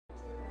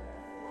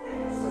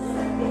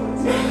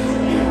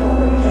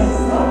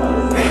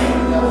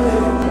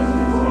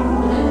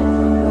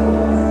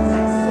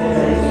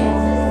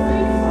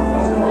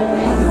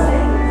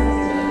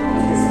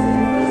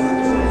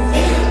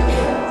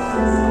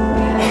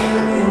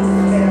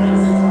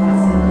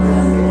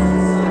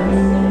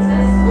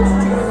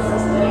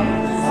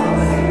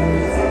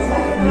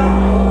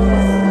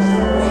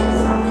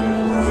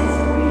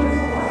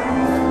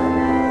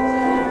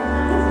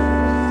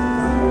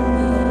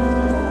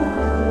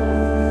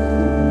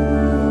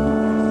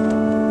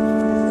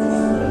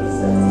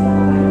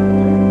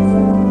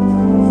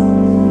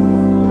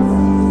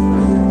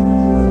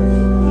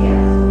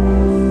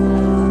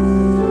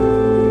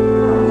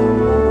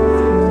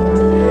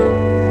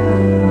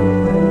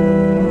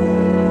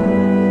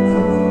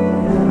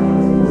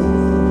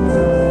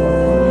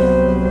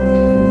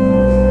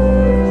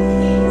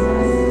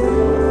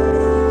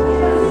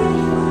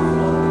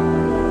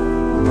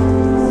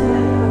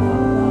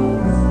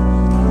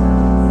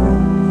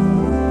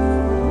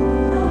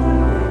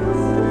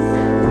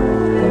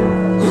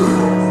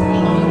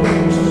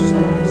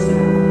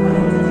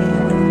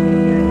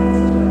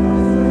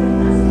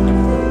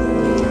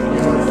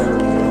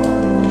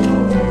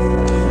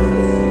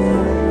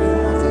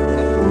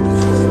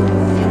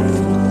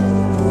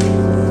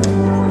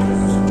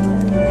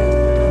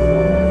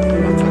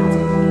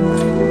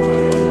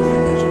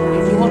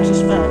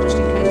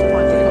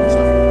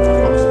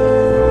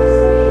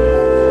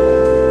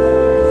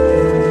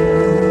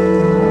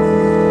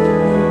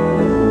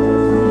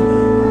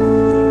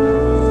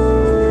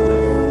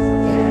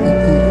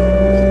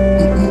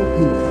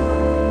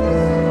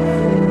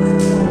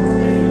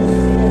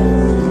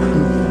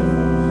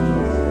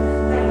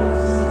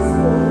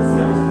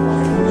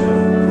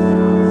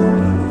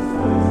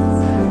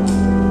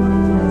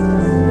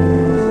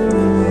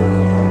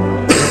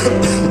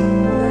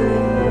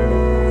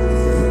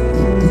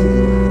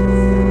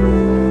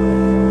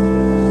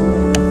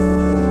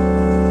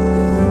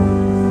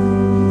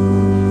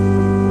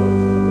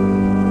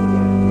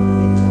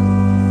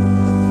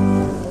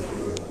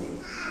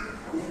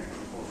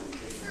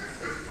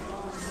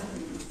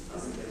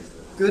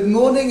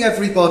morning,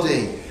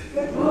 everybody.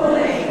 Good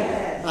morning.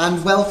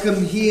 And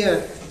welcome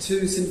here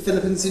to St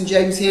Philip and St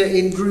James here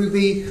in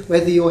Groby,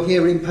 whether you're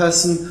here in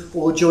person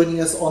or joining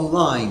us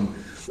online.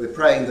 We're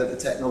praying that the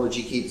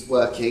technology keeps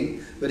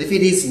working, but if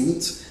it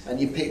isn't,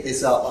 and you pick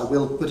this up, I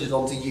will put it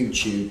onto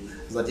YouTube,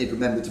 because I did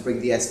remember to bring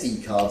the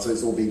SD card, so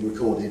it's all being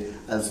recorded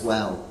as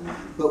well.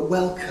 But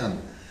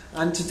welcome.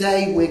 And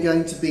today we're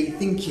going to be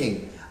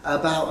thinking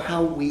about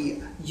how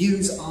we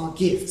use our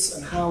gifts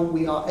and how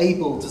we are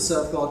able to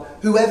serve God,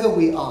 whoever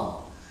we are,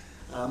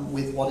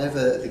 with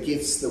whatever the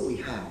gifts that we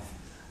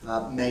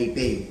have may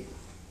be.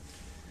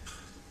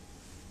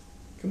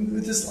 Can we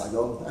move this slide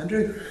on,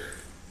 Andrew?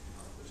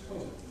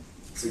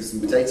 So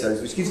some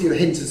potatoes, which gives you a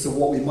hint as to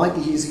what we might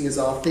be using as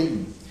our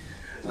theme.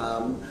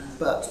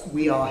 But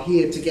we are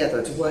here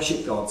together to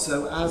worship God,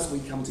 so as we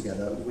come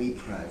together, we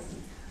pray.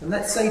 And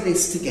let's say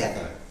this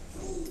together.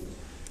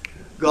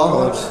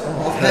 God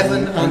of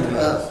heaven and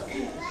earth,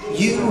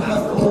 you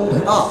have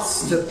called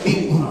us to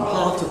be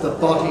part of the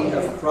body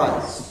of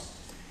Christ.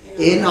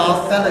 In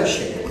our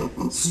fellowship,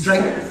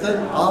 strengthen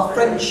our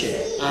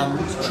friendship and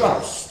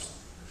trust.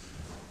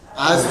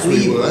 As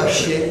we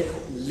worship,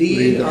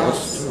 lead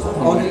us to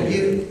honour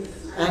you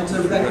and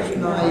to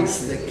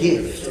recognise the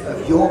gift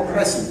of your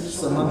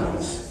presence among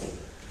us.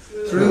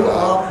 Through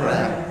our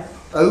prayer,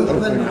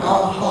 open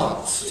our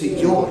hearts to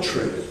your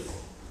truth.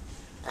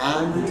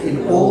 And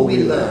in all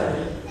we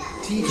learn,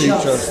 teach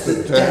us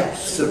the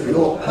depths of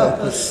your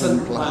purpose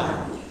and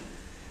plan.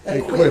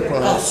 Equip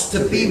us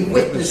to be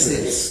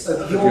witnesses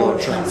of your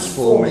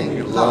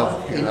transforming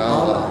love in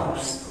our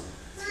lives.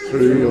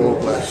 Through your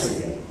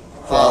blessing,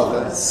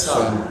 Father,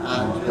 Son,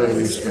 and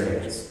Holy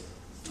Spirit.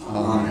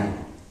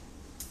 Amen.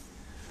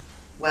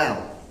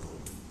 Well,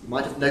 you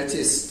might have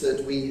noticed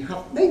that we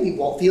have maybe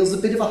what feels a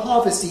bit of a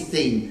harvesty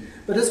theme,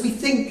 but as we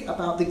think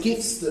about the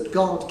gifts that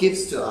God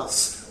gives to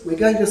us, we're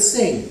going to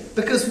sing,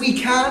 because we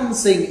can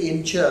sing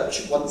in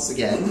church once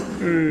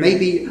again,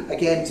 maybe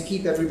again to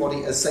keep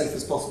everybody as safe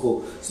as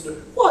possible, sort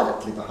of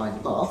quietly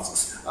behind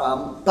masks,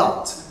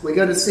 but we're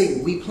going to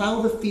sing, we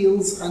plough the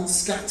fields and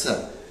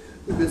scatter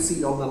the good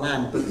seed on the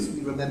land, because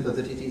we remember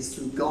that it is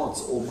through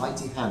God's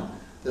almighty hand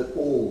that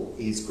all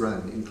is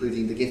grown,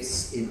 including the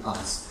gifts in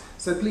us.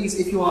 So please,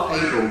 if you are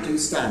able, do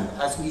stand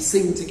as we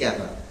sing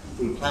together,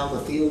 we plough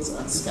the fields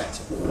and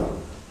scatter.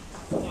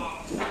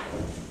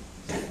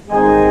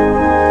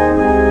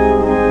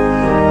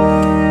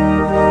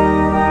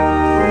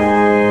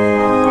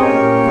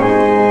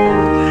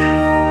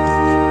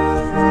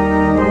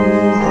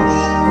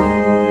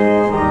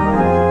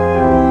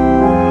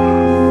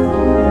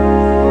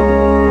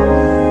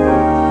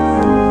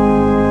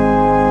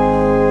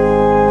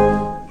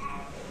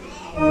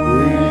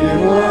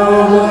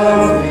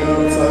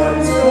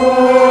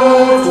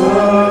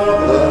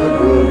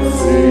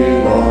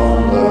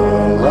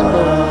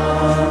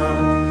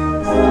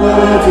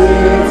 Let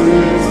it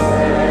is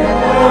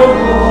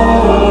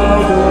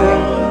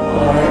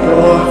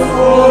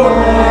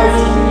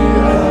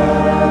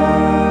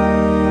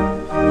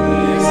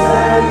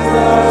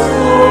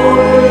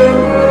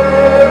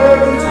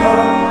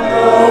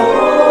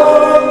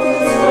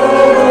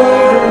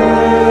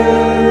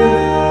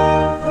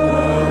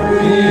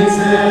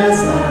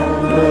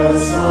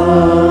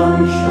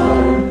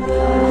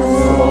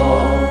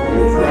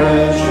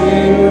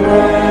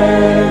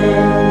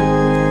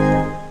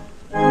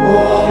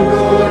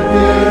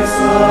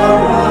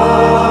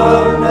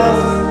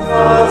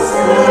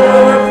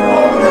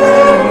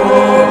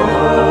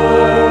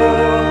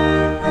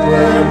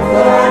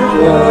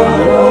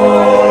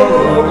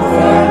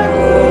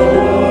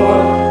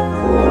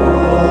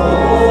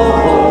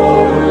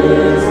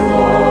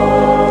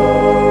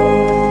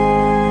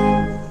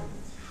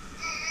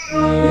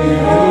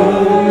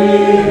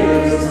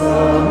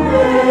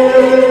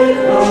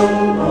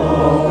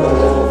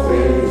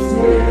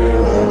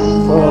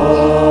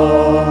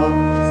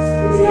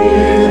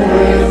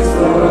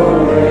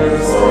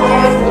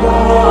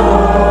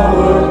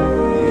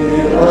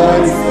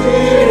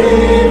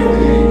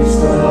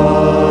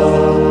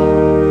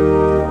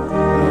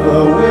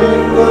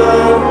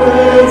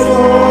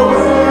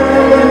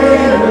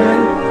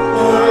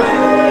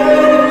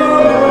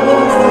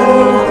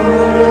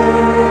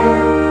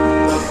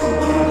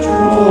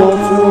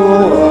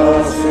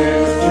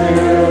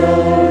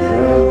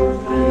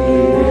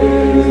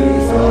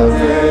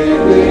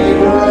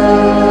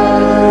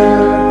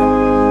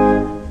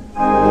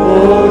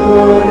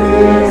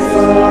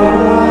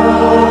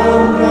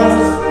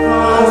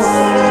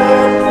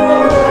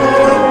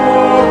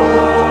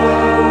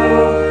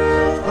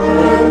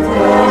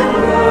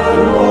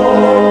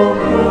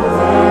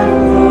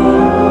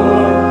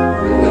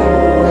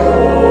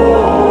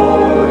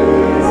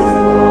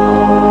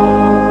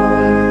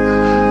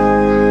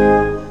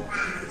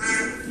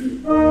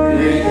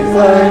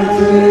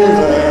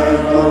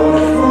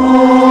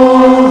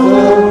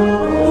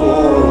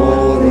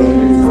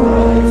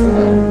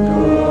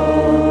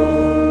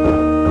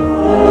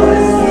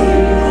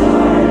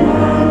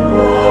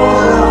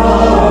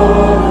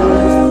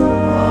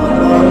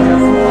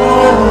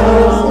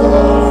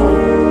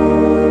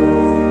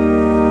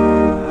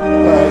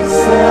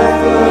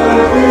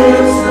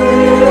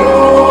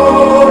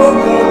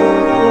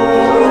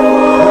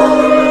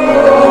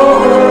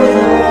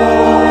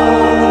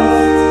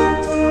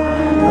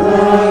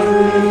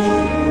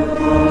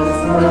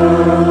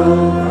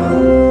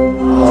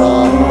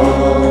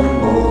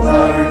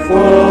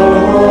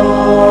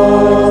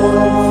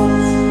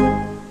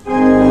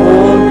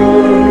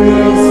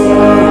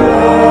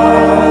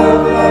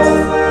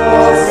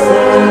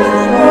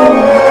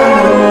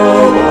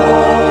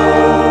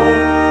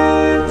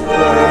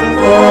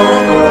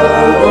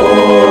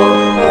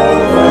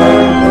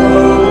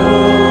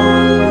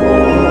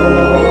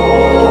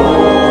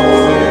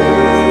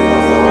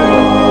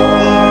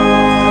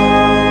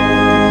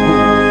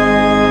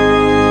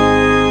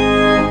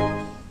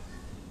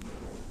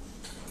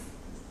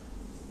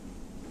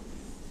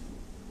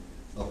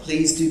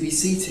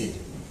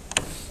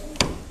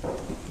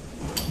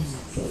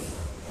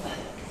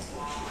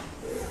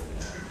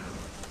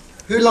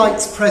Who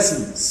likes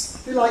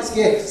presents? Who likes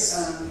gifts?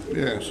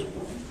 Yes.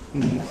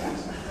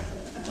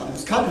 I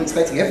was kind of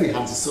expecting every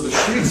hand to sort of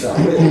shoot up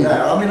really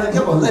there. I mean,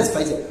 come on, let's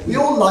face it. We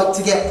all like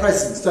to get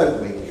presents,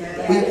 don't we?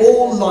 We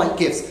all like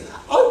gifts.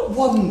 I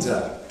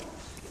wonder,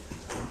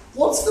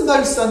 what's the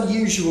most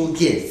unusual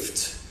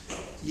gift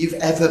you've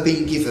ever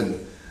been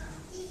given?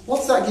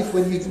 What's that gift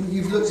when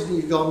you've looked at it and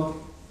you've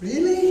gone,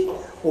 really?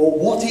 Or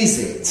what is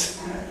it?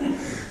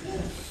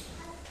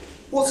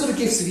 What sort of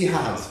gifts have you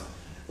had?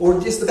 Or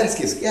just the best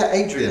gifts? Yeah,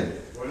 Adrian.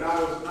 When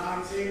I was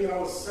 19, I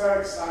was so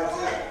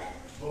excited,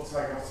 but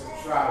I got a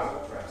trouser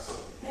press.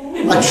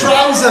 A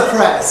trouser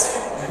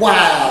press!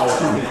 Wow!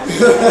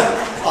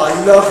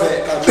 I love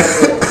it, I love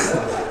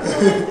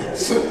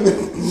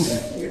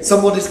it.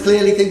 Someone is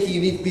clearly thinking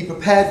you need to be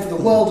prepared for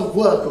the world of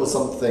work or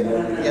something.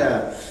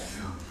 Yeah.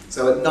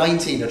 So at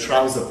 19, a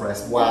trouser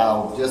press.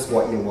 Wow, just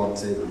what you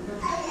wanted.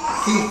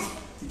 Keith,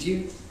 did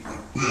you?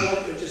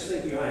 I was just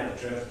thinking I had a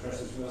trouser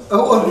press as well.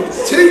 Oh,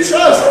 2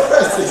 trouser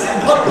presses!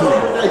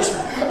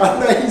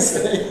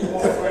 Amazing!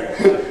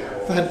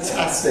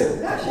 Fantastic.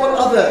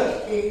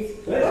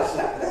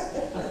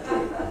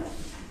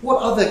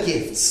 What other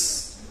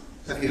gifts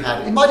have you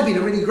had? It might have been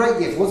a really great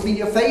gift. What's been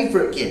your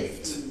favourite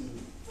gift?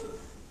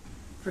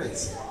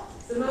 Chris?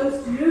 The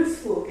most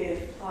useful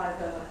gift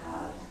I've ever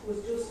had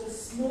was just a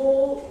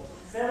small,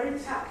 very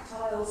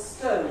tactile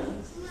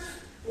stone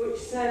which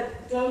said,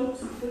 "Don't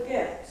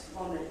forget"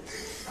 on it.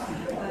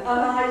 And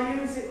I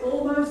use it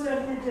almost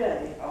every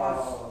day.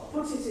 I've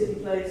put it in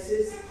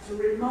places to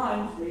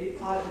remind me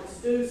either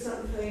to do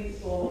something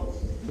or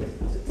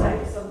to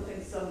take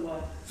something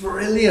somewhere.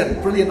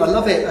 Brilliant, brilliant. I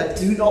love it. A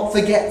do not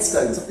forget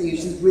stone, something which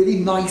is really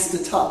nice to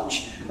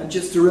touch and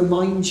just to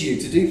remind you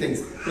to do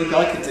things. I think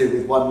I could do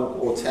with 1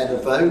 or 10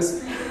 of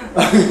those.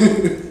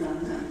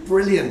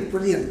 Brilliant,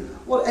 brilliant.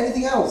 What?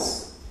 Anything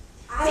else?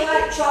 I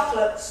like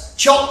chocolates.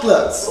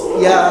 Chocolates!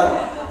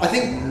 Yeah, I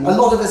think a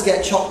lot of us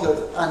get chocolate,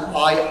 and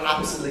I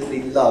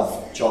absolutely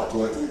love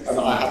chocolate. And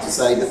I have to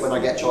say that when I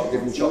get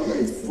given chocolate,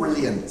 it's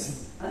brilliant.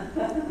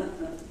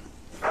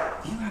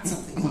 You had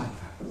something like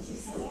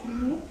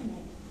that?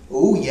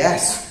 Oh,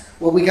 yes.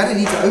 Well, we're going to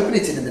need to open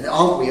it in a minute,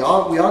 aren't we? We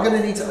are going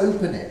to need to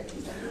open it.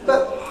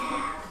 But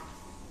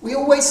we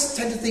always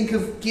tend to think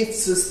of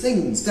gifts as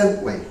things,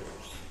 don't we?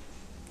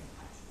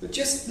 But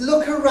just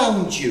look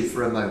around you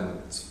for a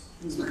moment.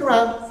 Just look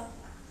around.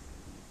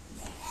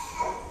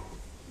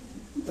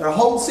 There are a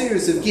whole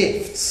series of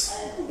gifts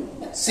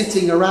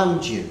sitting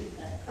around you.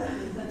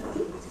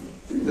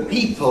 The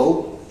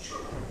people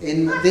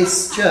in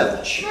this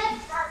church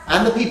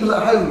and the people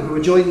at home who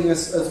are joining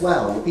us as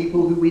well, the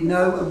people who we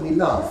know and we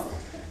love.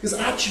 Because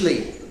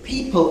actually,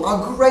 people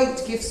are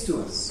great gifts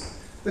to us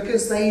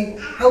because they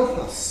help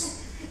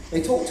us.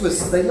 They talk to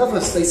us, they love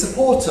us, they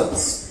support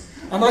us.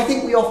 And I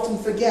think we often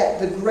forget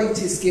the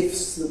greatest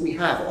gifts that we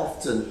have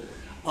often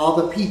are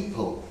the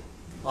people,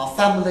 our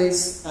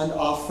families and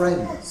our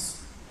friends.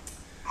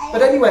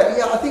 But anyway,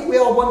 yeah, I think we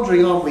are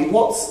wondering, aren't we,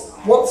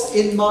 what's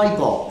in my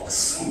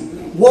box?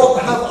 What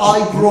have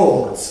I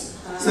brought?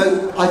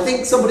 So I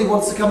think somebody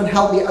wants to come and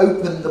help me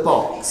open the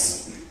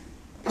box.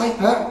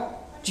 Piper,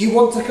 do you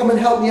want to come and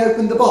help me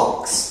open the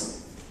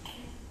box?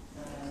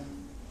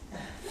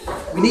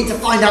 We need to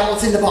find out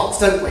what's in the box,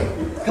 don't we?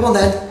 Come on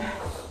then.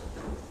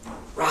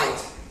 Right.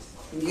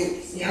 Can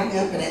you help me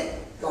open it?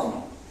 Go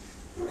on.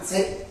 That's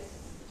it.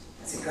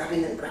 That's it. Grab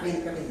in there. Grab in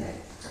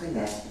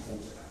there.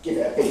 Give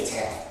it a big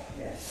tear.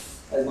 Yes.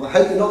 I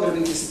hope you're not going to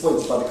be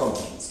disappointed by the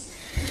contents.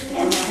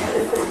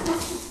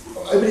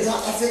 Open it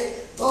up. That's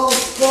it. Oh,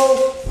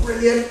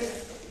 brilliant.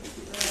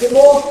 A bit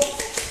more.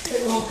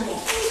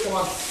 Come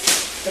on.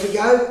 There we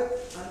go.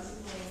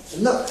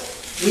 And look,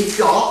 we've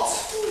got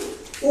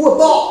a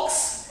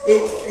box.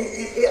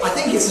 I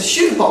think it's a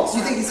shoe box. Do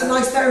you think it's a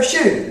nice pair of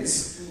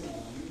shoes?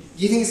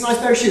 Do you think it's a nice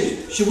pair of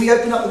shoes? Should we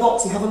open up the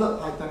box and have a look,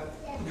 Piper?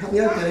 Help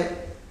me open it.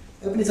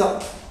 Open it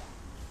up.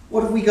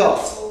 What have we got?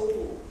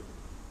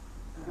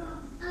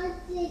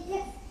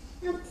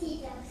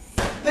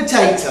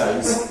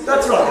 Potatoes.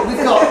 That's right. We've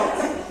got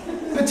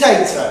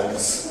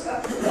potatoes.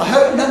 I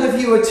hope none of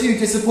you are too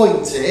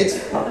disappointed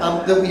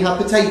that we have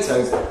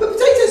potatoes. But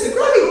potatoes are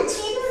great.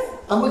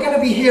 And we're going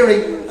to be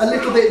hearing a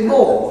little bit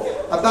more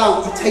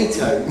about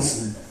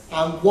potatoes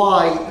and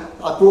why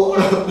I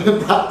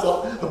wrapped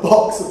up a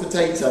box of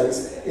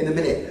potatoes in a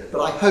minute.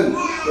 But I hope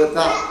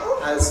that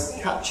has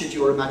captured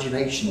your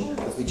imagination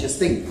as we just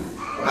think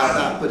about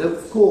that. But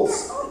of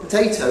course,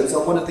 potatoes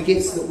are one of the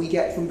gifts that we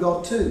get from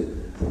God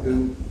too,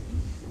 who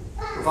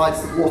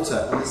provides the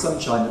water and the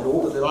sunshine and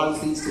all that allows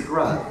these to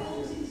grow,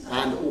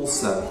 and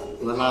also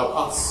will allow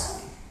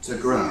us to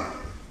grow.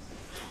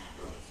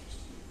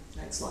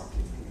 Next slide.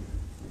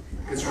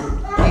 Because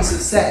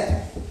Jesus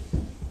said,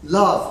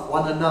 "Love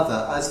one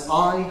another as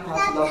I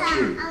have loved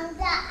you."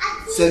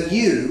 So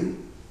you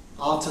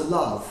are to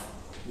love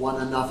one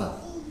another.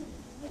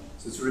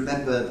 So to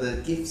remember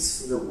the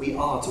gifts that we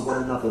are to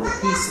one another. The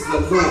peace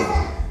of the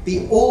Lord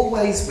be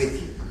always with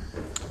you.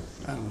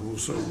 And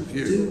also with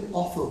you. Do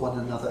offer one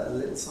another a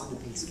little sign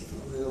of peace. Give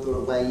one another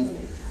a wave.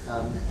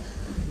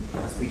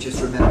 as we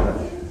just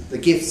remember the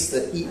gifts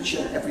that each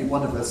and every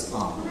one of us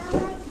are.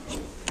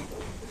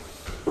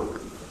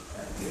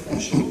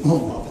 Actually,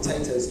 our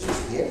potatoes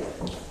just here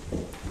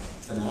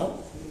for now,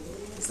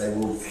 as they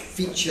will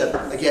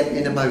feature again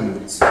in a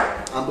moment.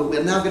 But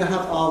we're now going to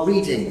have our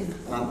reading,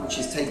 which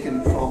is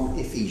taken from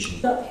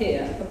Ephesians. Up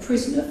here, a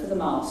prisoner for the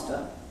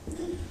master.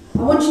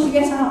 I want you to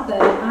get out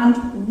there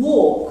and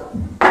walk.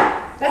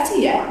 Better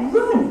yet,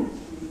 run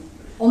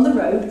on the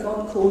road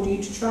God called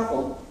you to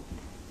travel.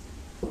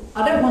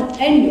 I don't want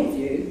any of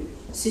you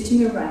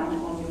sitting around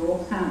on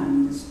your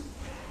hands.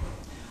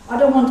 I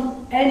don't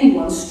want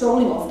anyone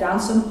strolling off down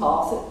some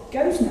path that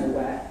goes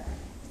nowhere.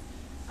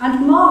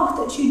 And mark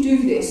that you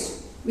do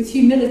this with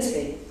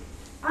humility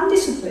and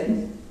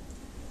discipline,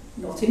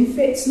 not in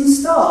fits and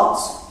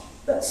starts,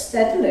 but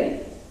steadily,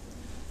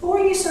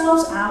 pouring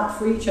yourselves out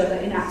for each other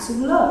in acts of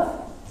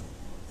love,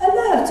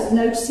 alert at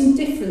noticing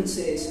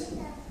differences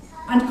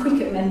and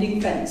quick at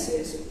mending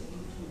fences.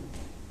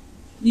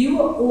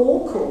 You are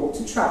all called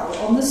to travel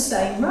on the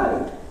same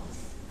road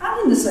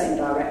and in the same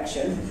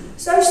direction,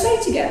 so stay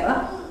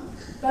together,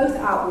 both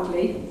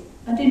outwardly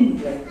and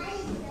inwardly.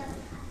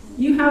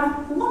 You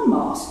have one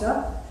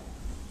master,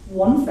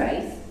 one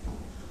faith,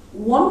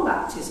 one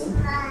baptism,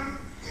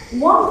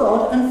 one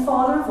God and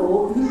Father of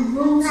all, who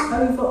rules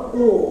over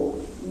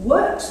all,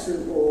 works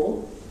through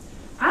all,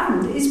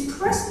 and is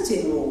present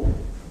in all.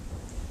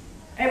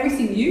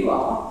 Everything you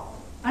are,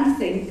 and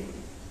think,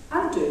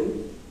 and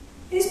do,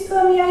 is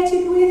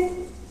permeated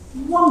with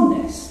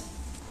oneness.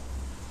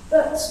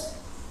 But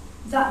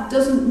that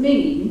doesn't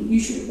mean you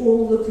should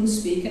all look and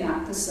speak and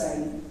act the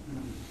same.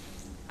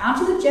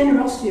 Out of the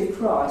generosity of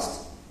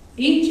Christ,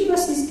 each of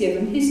us is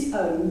given his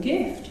own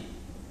gift.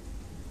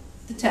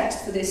 The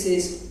text for this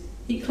is,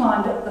 he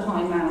climbed up the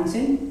high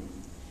mountain,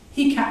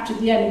 he captured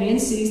the enemy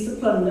and seized the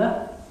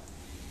plunder,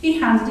 he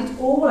handed it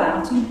all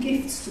out in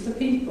gifts to the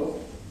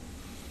people.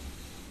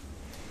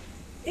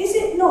 Is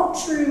it not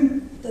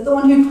true that the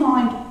one who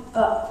climbed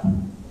up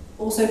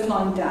also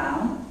climbed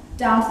down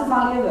to the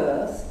valley of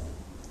earth,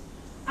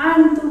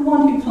 and the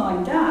one who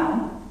climbed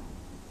down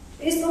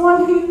is the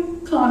one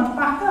who climbed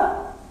back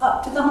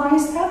up to the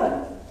highest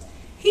heaven?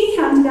 He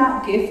handed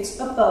out gifts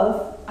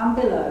above and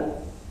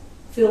below,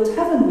 filled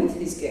heaven with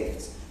his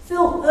gifts,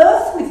 filled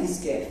earth with his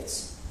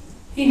gifts.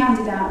 He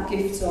handed out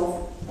gifts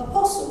of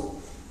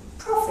apostle,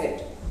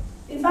 prophet,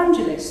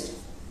 evangelist,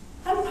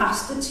 and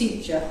pastor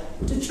teacher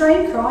to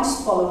train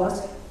Christ's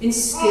followers in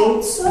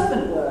skilled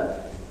servant work,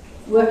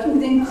 working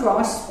within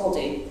Christ's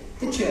body,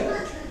 the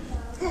church,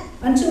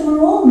 until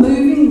we're all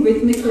moving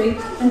rhythmically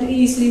and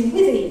easily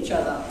with each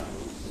other,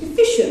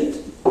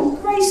 efficient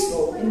and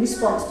graceful in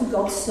response to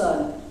God's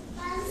Son,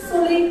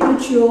 fully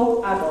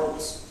mature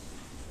adults,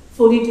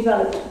 fully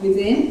developed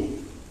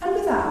within and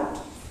without,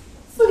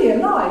 fully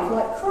alive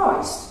like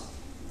Christ.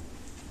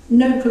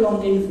 No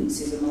prolonged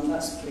infancies among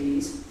us,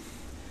 please.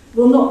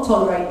 We'll not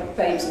tolerate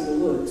babes in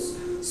the woods,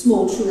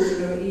 small children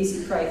who are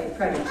easy prey for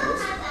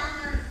predators.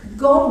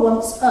 God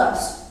wants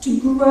us to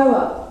grow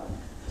up,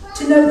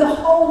 to know the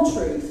whole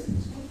truth,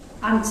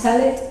 and tell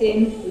it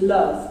in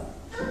love.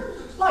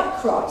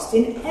 Like Christ,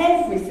 in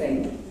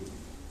everything.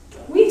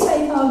 We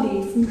take our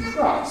lead from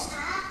Christ,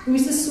 who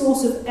is the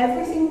source of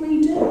everything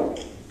we do.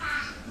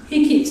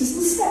 He keeps us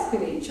in step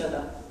with each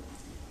other.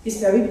 His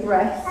very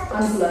breath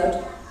and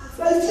blood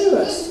flow through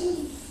us,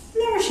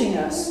 nourishing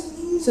us,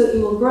 so that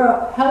we will grow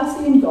up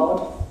healthy in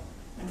God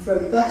and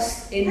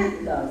robust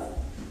in love.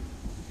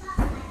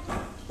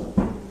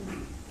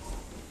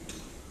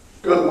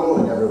 Good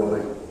morning,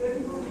 everybody.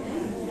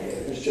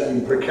 It's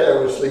Jane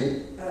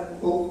precariously.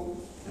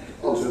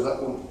 Onto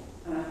that one.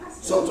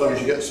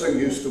 Sometimes you get so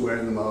used to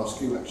wearing the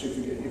mask, you actually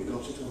forget you've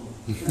got it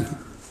on.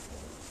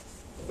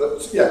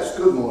 But yes,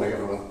 good morning,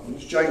 everyone.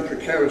 As Jane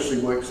precariously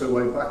works her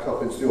way back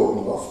up into the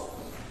organ loft,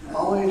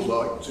 I'd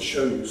like to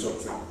show you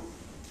something.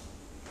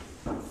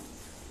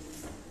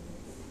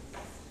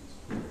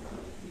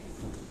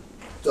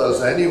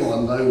 Does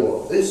anyone know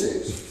what this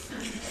is?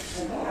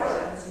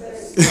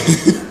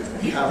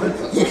 Carrot,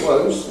 that's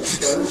close, that's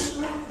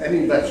close.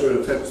 Any better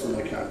attempts than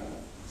I can.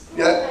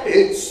 Yeah,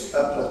 it's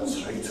a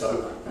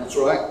potato, that's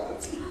right.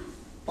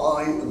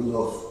 I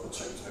love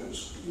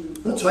potatoes.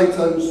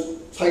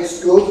 Potatoes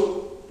taste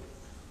good,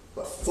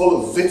 but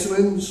full of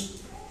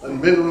vitamins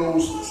and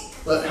minerals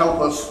that help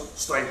us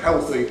stay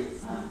healthy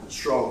and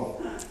strong.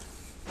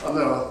 And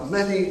there are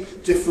many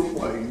different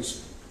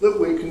ways that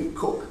we can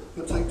cook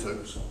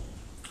potatoes.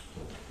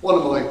 One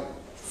of my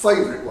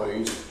favourite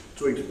ways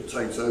to eat a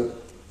potato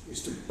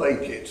is to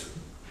bake it.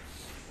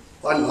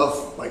 I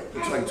love baked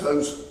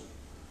potatoes.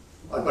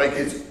 I bake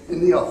it in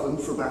the oven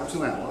for about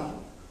an hour,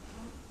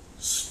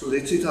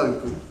 split it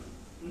open,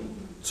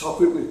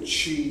 top it with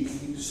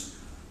cheese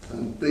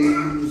and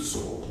beans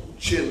or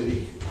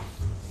chilli.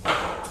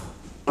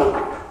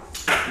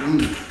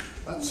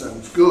 That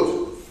sounds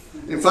good.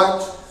 In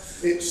fact,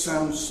 it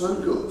sounds so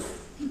good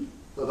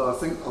that I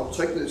think I'll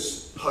take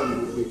this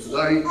home with me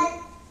today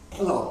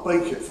and I'll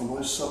bake it for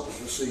my supper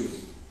this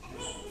evening.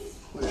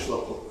 Where shall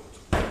I put it?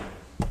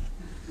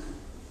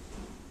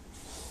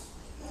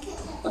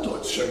 I'd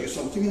show you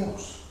something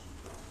else.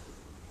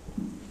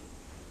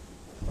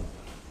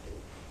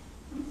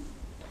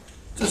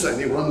 Does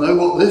anyone know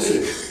what this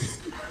is?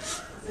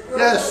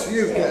 Yes,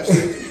 you guessed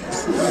it.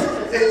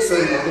 It's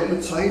another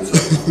potato.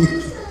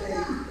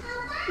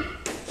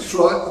 That's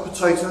right, a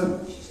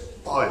potato.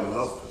 I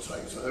love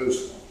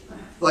potatoes.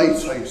 They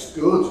taste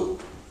good.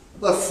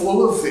 They're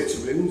full of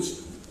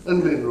vitamins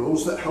and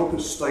minerals that help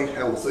us stay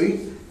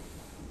healthy.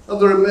 And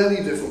there are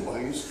many different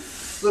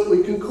ways that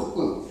we can cook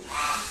them.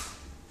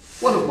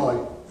 One of my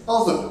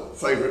other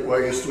favourite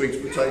ways to eat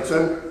a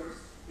potato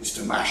is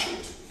to mash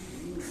it.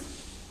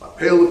 I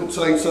peel the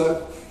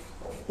potato,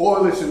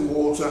 boil it in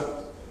water,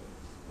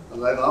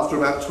 and then after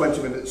about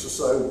 20 minutes or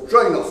so,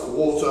 drain off the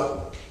water,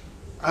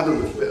 add a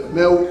little bit of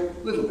milk,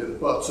 a little bit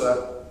of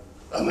butter,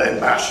 and then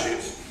mash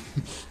it.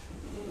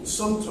 And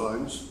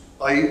sometimes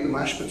I eat the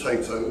mashed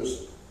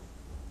potatoes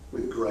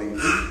with gravy,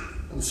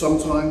 and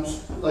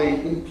sometimes I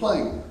eat them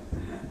plain.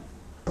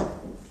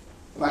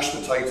 Mashed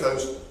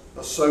potatoes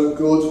are so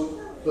good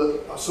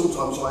that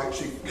sometimes I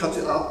actually cut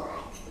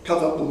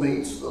up the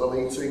meat that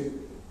I'm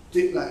eating,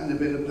 dip that in a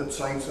bit of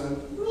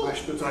potato,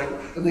 mashed potato,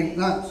 and eat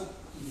that.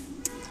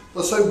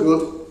 They're so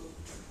good.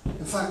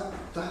 In fact,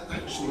 that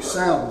actually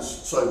sounds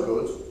so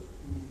good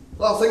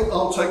that I think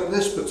I'll take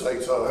this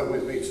potato home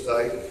with me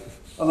today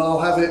and I'll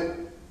have it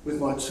with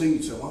my tea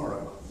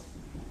tomorrow.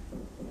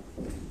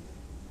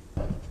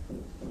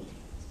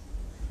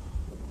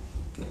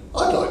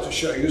 I'd like to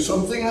show you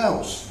something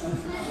else.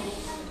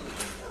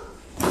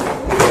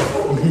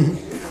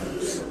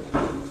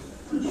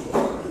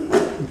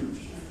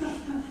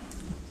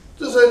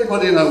 Does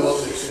anybody know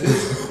what this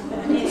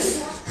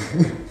is?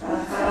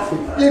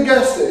 You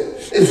guessed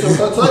it. It's a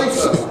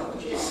potato.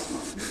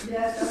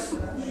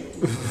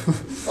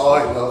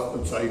 I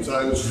love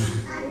potatoes.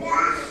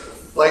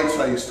 They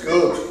taste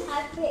good.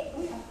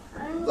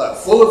 They're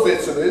full of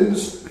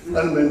vitamins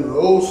and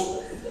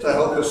minerals to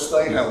help us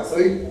stay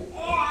healthy.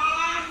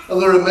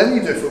 And there are many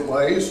different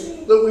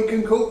ways that we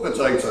can cook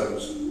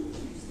potatoes.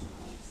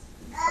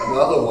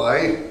 Another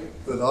way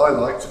that I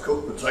like to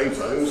cook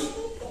potatoes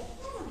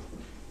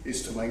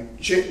is to make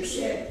chips.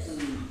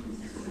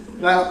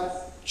 Now,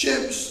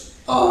 chips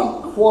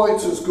aren't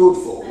quite as good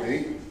for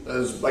me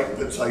as baked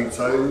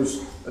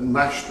potatoes and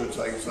mashed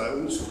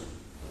potatoes,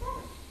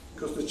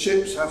 because the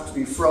chips have to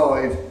be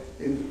fried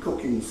in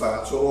cooking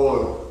fat or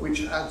oil,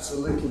 which adds a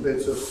little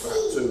bit of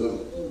fat to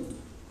them.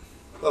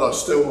 But I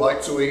still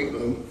like to eat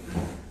them.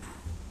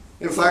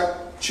 In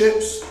fact,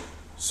 chips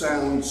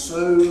sound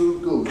so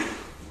good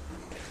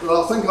that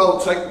I think I'll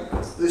take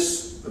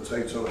this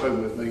potato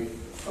home with me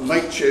and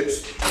make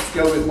chips to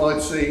go with my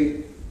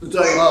tea the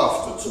day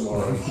after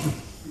tomorrow.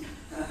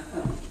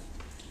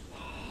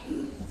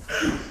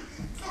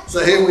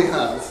 So here we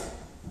have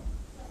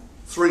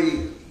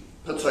 3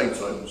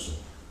 potatoes.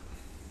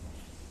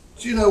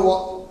 Do you know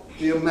what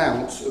the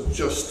amount of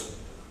just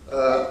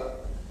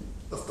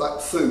of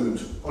that food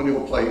on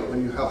your plate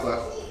when you have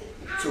that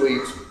to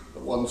eat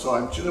at one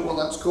time? Do you know what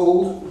that's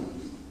called?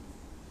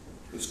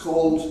 It's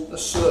called a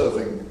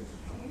serving.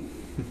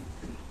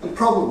 And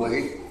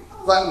probably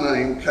that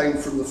name came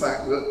from the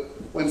fact that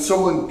when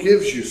someone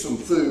gives you some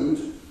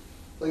food,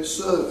 they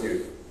serve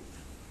you.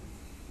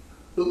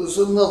 But there's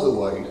another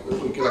way that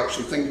we can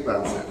actually think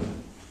about it.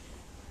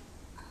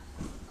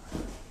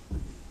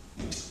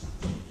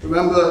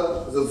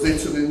 Remember the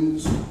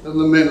vitamins and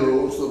the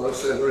minerals that I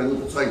said are in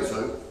the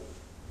potato?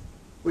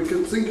 We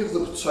can think of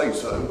the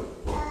potato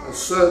as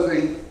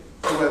serving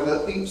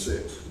whoever eats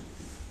it.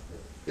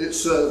 It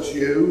serves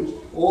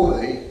you or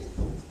me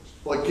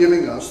by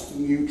giving us the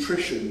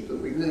nutrition that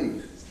we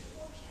need.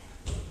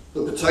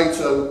 The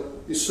potato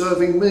is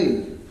serving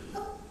me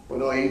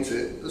when I eat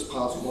it as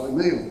part of my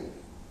meal.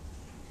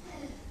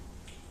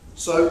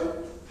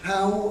 So,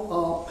 how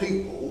are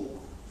people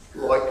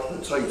like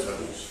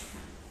potatoes?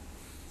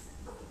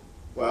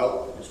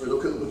 Well, as we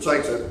look at the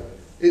potato,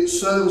 it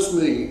serves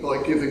me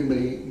by giving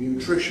me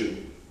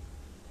nutrition.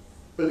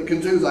 But it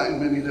can do that in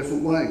many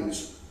different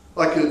ways.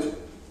 I could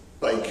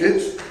bake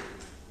it,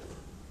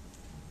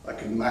 I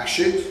can mash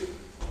it,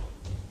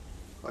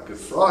 I could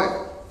fry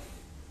it,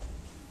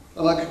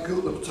 and I could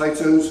cook the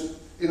potatoes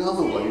in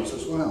other ways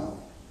as well.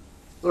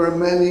 There are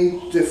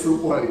many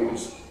different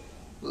ways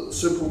that the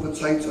simple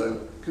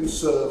potato can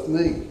serve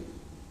me.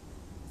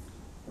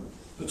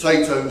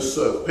 Potatoes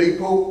serve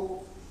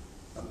people,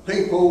 and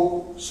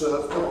people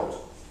serve God.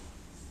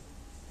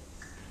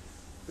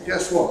 But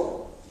guess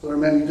what? There are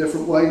many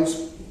different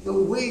ways that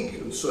we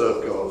can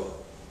serve God.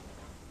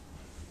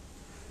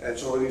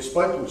 Ed's already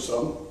spoken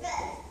some.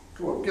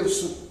 Come on,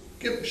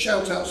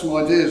 shout out some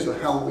ideas of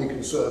how we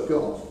can serve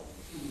God.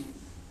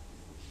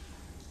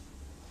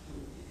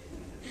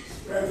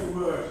 Spread the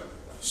word.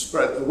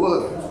 Spread the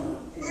word.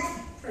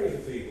 Pray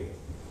for people.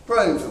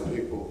 Praying for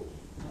people.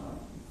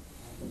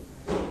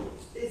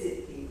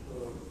 Visit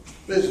people.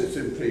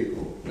 Visiting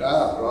people.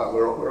 Ah, right,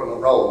 we're on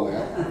a roll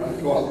now. Right,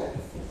 come on.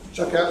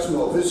 Check out some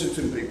more.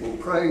 Visiting people,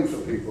 praying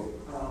for people.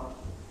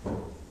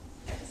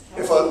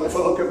 If I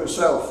look at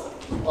myself,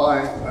 I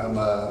am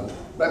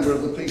member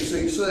of the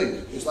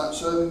PCC. Is that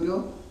serving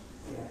God?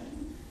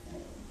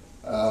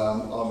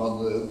 I'm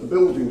on the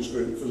buildings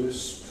group for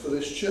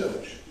this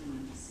church.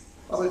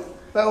 I'm a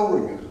bell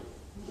ringer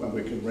when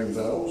we can ring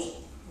bells.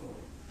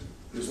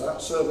 Is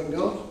that serving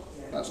God?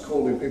 That's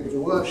calling people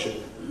to worship.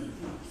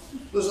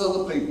 There's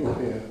other people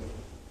here.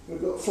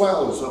 We've got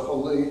flowers up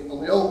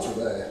on the altar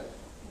there.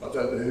 I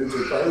don't know who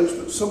did those,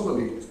 but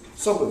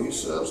somebody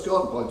serves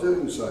God by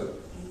doing so.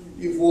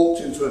 You've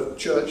walked into a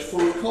church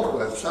full of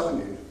cobwebs, haven't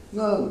you?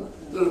 No,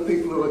 there are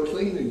people who are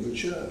cleaning the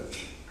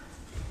church.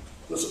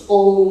 There's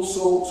all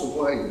sorts of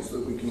ways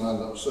that we can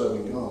end up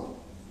serving God.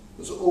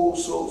 There's all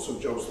sorts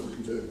of jobs that we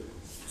can do.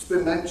 It's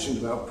been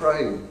mentioned about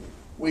praying.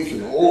 We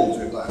can all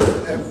do that,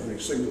 every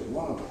single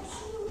one of us.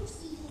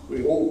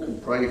 We all can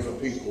pray for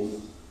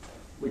people.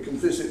 We can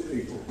visit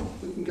people.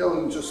 We can go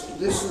and just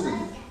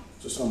listen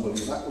to somebody,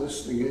 that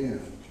listening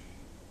ear.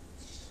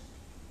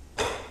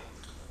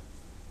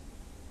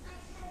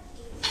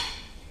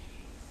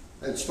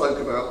 Ed spoke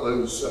about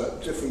those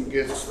different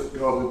gifts that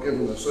God had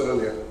given us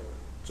earlier,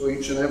 to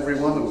each and every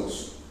one of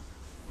us.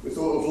 We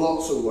thought of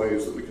lots of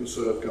ways that we can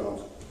serve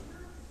God,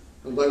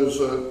 and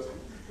those are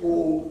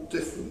all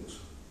different.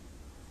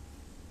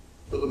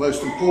 But the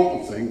most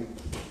important thing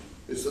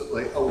is that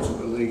they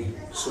ultimately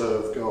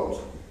serve God.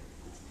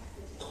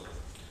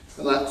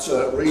 And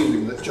that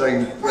reading that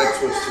Jane read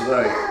to us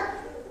today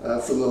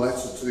from the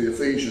letter to the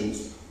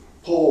Ephesians,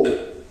 Paul,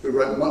 who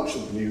wrote much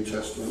of the New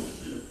Testament,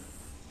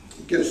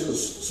 gives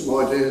us some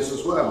ideas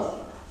as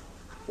well.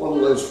 One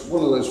of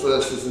those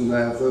verses in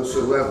there, verse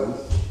 11,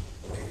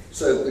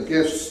 said the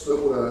gifts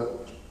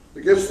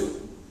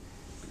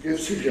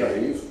he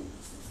gave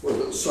were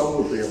that some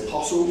would be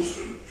apostles,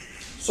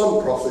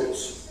 some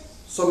prophets,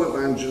 some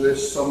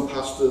evangelists, some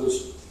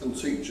pastors and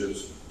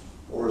teachers.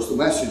 Or as the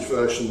Message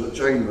version that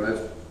Jane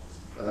read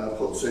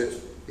puts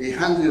it, he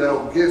handed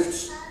out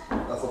gifts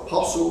of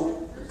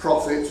apostle,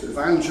 prophet,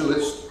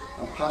 evangelist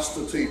and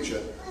pastor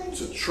teacher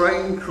to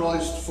train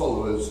Christ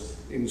followers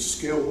in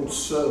skilled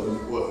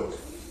servant work.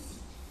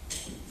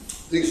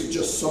 These are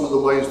just some of the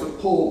ways that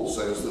Paul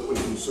says that we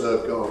can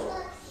serve God.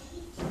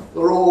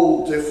 They're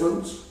all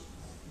different,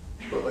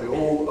 but they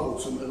all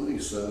ultimately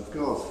serve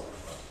God.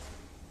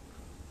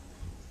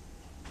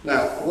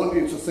 Now, I want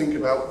you to think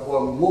about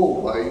one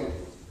more way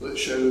that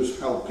shows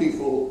how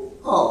people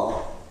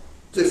are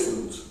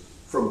different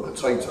from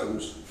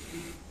potatoes.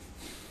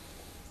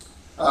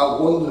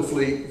 Our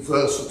wonderfully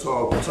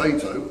versatile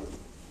potato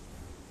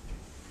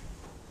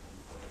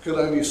can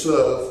only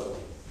serve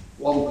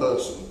one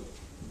person,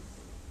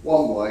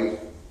 one way,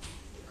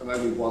 and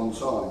only one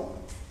time.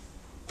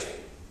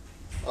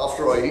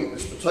 After I eat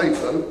this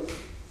potato,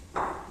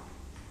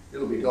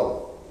 it'll be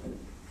gone.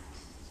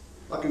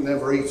 I can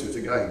never eat it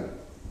again.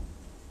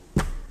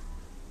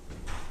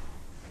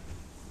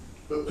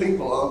 But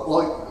people aren't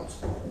like that.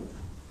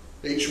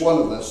 Each one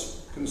of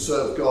us can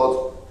serve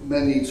God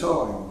many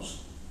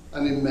times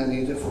and in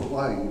many different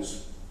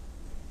ways.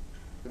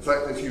 In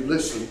fact, if you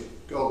listen,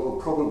 God will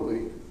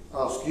probably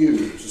ask you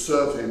to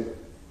serve him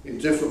in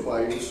different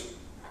ways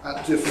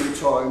at different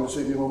times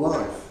in your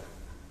life.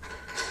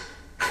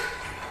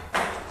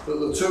 But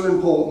the two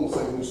important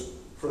things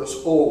for us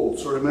all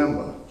to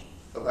remember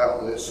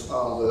about this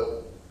are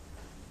that,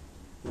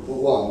 number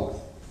one,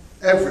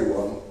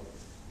 everyone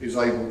is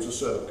able to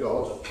serve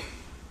God,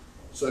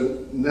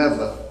 so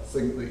never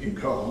think that you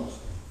can't.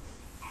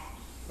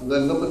 And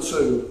then number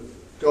two,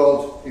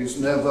 God is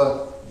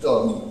never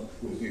done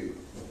with you.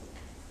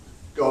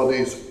 God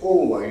is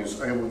always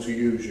able to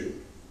use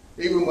you,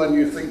 even when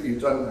you think you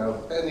don't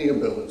have any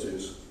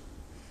abilities,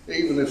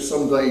 even if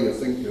someday you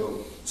think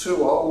you're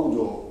too old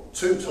or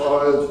too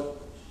tired,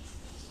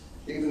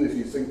 even if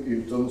you think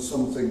you've done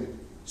something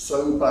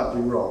so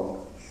badly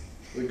wrong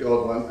that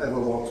God won't ever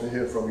want to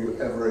hear from you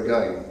ever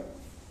again.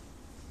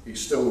 He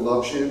still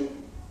loves you.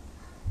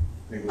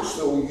 He will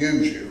still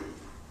use you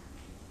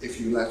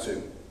if you let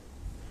him.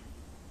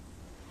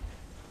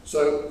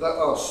 So let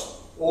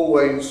us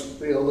always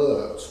be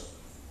alert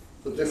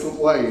for different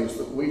ways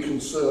that we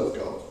can serve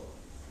God,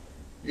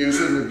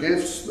 using the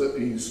gifts that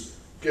he's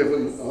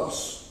given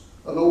us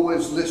and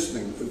always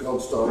listening for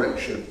God's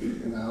direction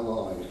in our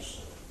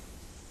lives.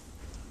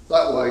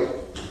 That way,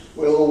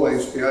 we'll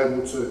always be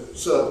able to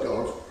serve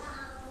God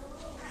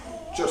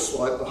just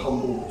like the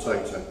humble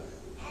potato.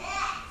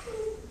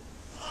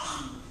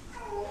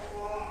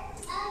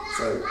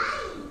 So,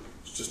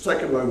 just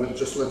take a moment and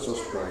just let us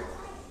pray.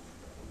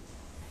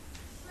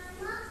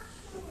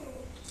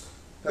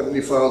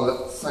 Heavenly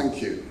Father,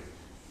 thank you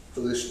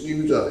for this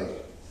new day.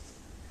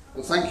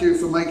 And thank you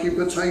for making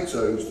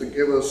potatoes that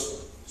give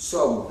us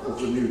some of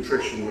the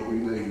nutrition that we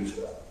need.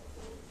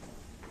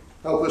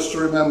 Help us to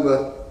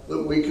remember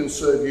that we can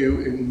serve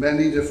you in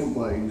many different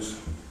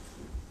ways,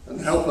 and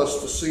help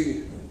us to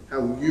see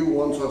how you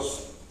want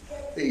us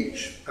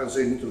each as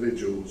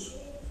individuals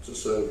to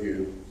serve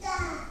you.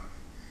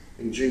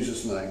 In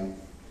Jesus' name,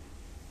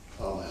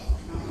 amen.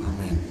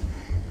 Amen.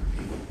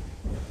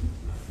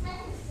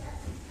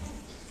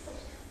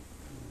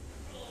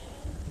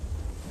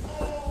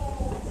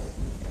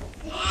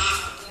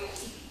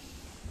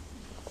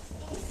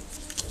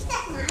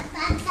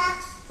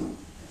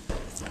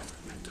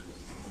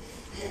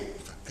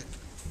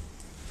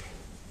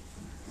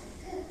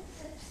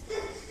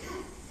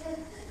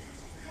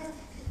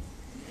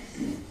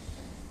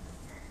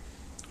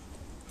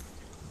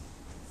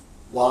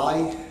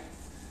 Why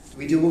do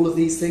we do all of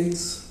these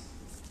things?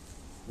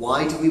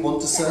 Why do we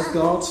want to serve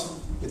God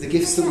with the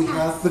gifts that we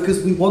have?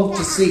 Because we want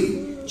to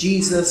see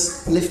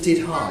Jesus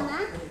lifted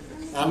high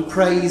and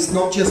praised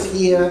not just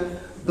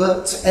here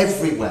but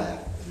everywhere.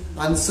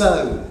 And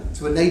so,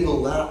 to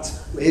enable that,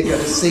 we're going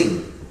to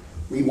sing.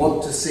 We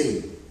want to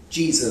see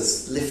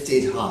Jesus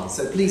lifted high.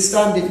 So please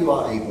stand if you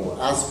are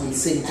able as we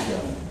sing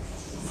together.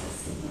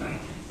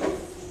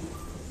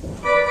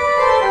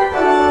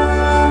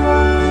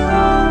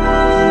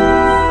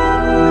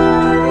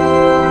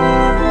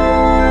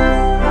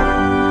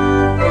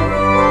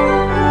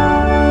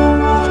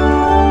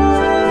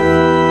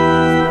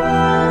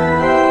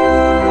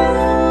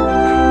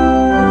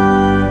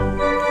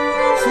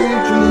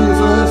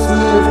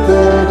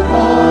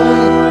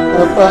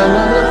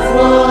 Banner that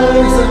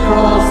flies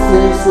across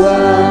this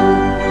land,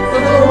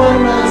 that no one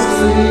may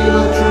see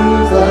the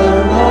truth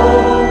and know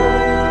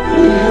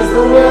He is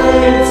the way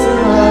to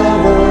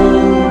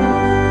heaven.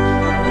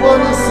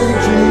 Wanna see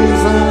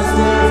Jesus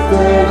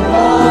lifted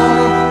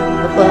high,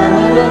 a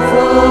banner that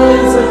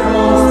flies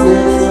across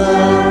this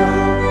land,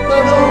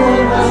 that no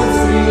one may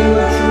see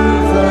the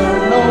truth and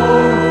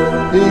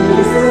know He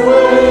is the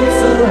way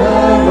to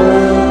heaven.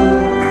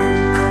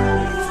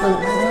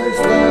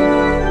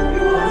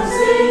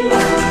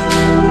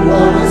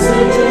 Wanna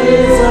see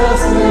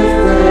Jesus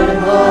lifted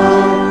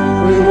high.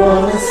 We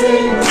wanna see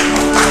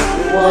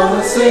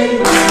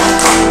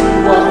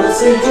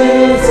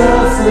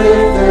Jesus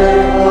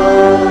lifted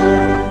high.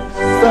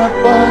 Step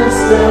by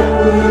step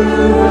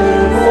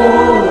moving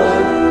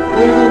forward,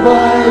 little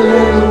by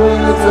little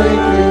we're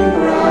taking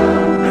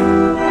ground.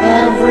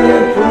 Every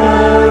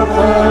prayer a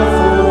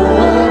powerful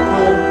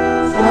weapon,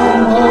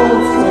 some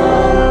hold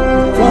strong,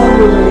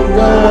 tumbling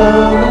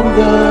down and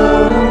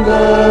down and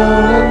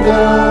down and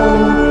down.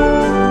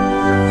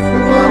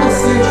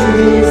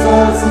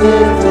 Jesus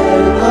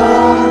lifted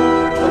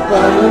high, a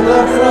banner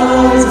that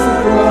flies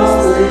across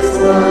this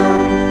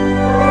land.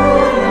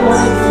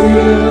 Wanna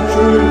feel the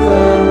truth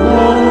and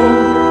know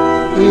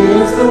He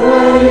is the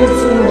way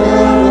to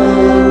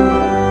heaven.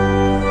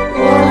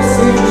 Wanna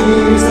see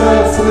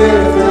Jesus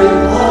lifted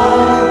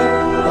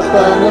high, a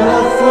banner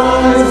that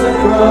flies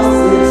across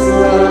this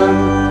land.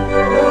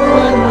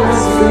 Wanna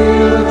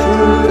feel the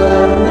truth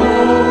and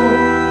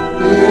know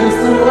He is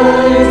the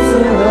way to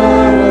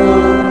heaven.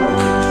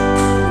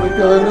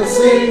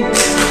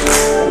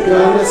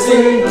 Gonna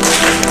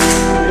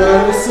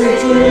see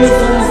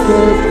Jesus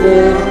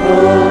lifted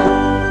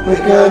high.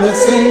 We're gonna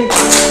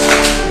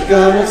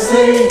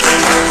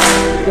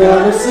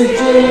see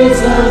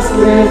Jesus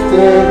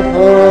lifted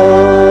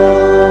high.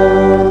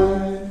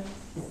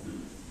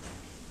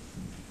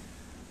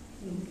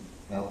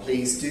 Now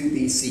please do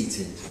be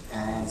seated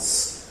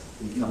as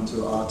we come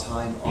to our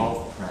time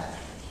of prayer.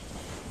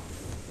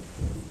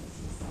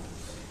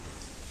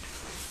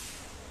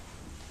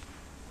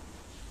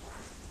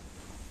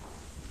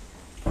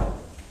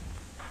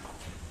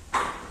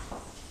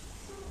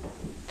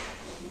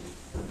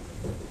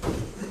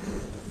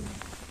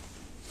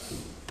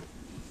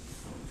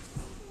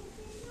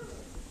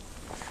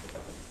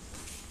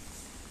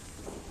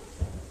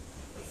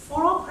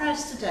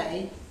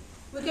 Today,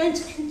 we're going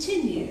to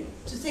continue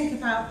to think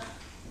about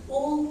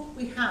all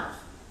we have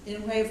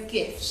in way of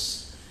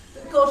gifts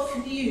that God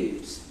can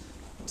use,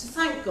 to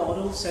thank God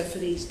also for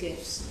these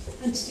gifts,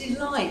 and to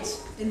delight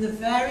in the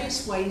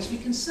various ways we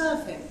can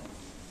serve Him.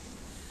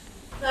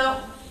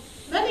 Now,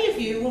 many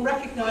of you will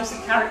recognise the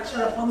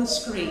character up on the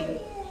screen.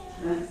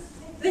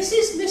 This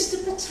is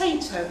Mr.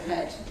 Potato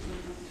Head,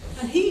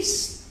 and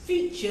he's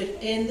featured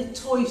in the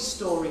Toy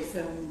Story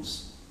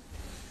films.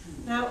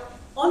 Now,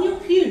 on your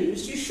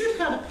pews, you should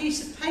have a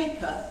piece of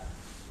paper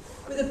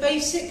with a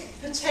basic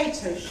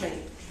potato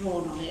shape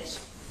drawn on it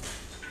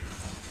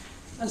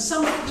and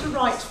something to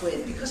write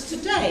with, because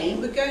today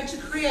we're going to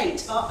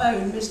create our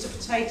own Mr.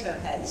 Potato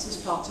Heads as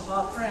part of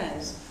our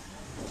prayers.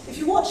 If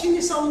you're watching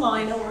this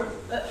online or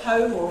at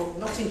home or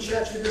not in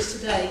church with us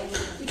today,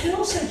 you can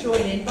also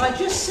join in by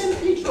just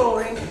simply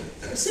drawing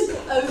a simple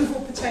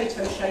oval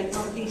potato shape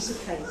on a piece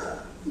of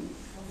paper.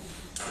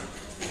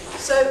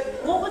 So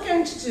what we're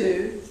going to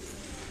do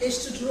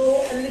is to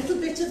draw a little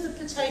bit of the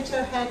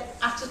potato head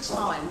at a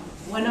time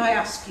when I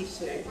ask you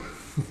to,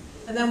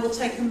 and then we'll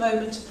take a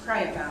moment to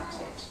pray about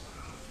it.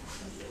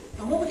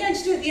 And what we're going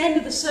to do at the end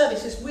of the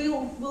service is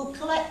we'll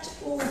collect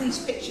all these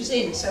pictures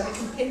in so we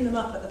can pin them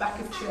up at the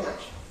back of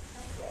church.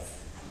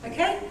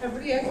 Okay?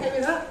 Everybody okay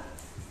with that?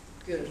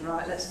 Good,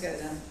 right, let's go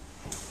then.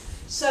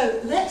 So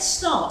let's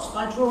start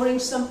by drawing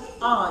some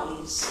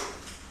eyes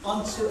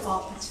onto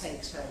our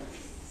potato.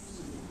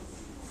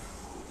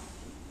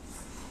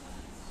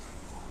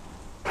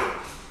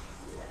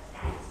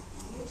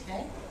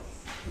 Okay.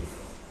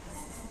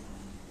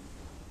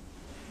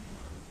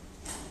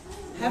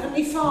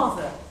 Heavenly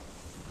Father,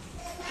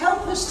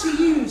 help us to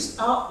use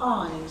our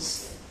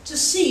eyes to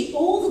see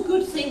all the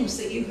good things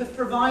that you have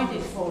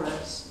provided for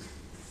us.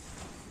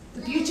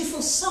 The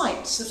beautiful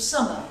sights of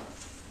summer,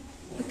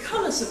 the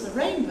colours of the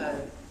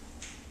rainbow,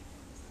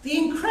 the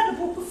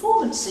incredible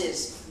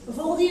performances of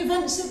all the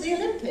events at the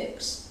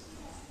Olympics,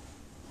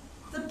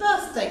 the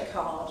birthday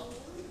card,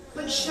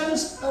 which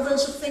shows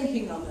others are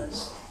thinking of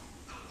us.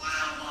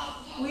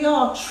 We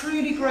are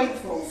truly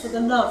grateful for the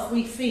love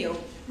we feel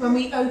when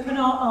we open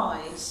our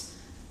eyes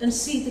and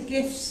see the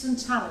gifts and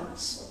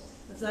talents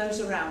of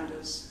those around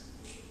us.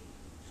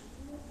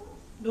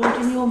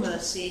 Lord, in your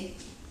mercy,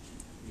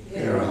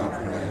 Hear our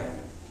prayer.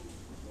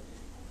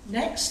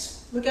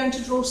 Next, we're going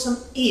to draw some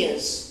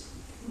ears.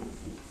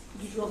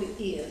 You draw the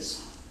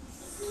ears.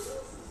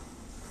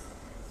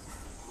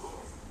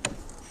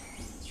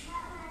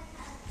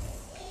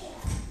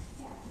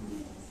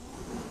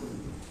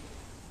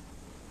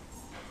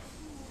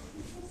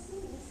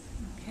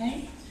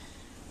 Okay.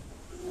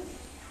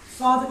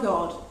 Father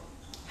God,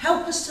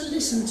 help us to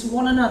listen to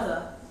one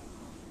another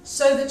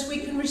so that we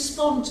can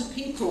respond to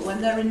people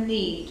when they're in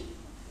need,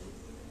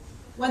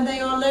 when they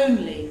are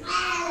lonely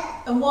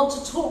and want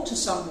to talk to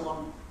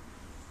someone.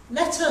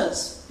 Let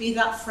us be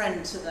that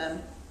friend to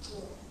them.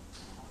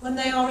 When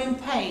they are in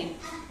pain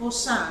or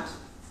sad,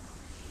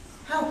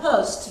 help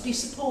us to be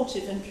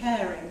supportive and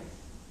caring.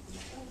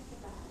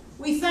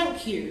 We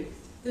thank you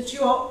that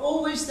you are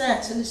always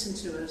there to listen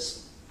to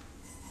us,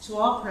 to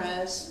our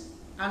prayers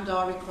and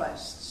our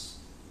requests.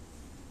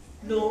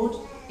 Lord,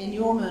 in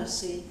your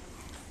mercy,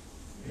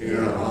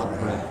 Hear our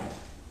prayer.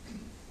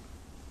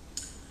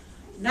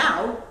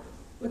 now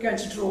we're going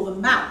to draw the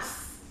mouth.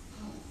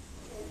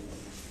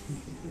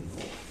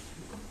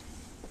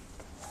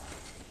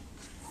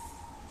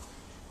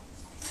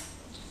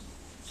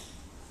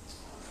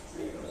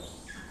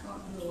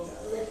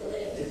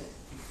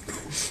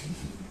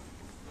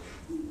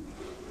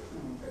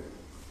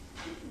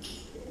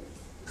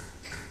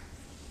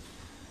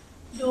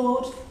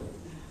 Lord,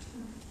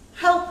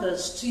 help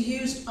us to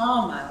use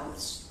our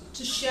mouths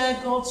to share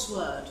God's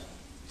word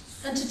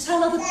and to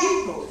tell other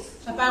people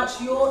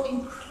about your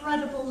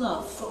incredible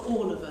love for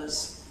all of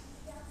us.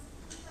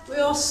 We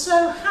are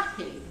so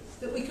happy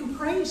that we can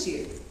praise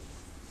you.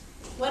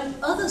 When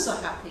others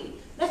are happy,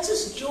 let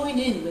us join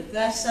in with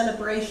their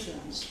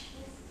celebrations.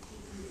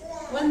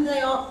 When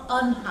they are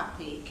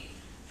unhappy,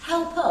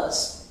 help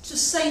us to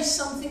say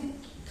something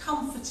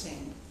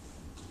comforting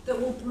that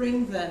will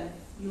bring them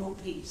your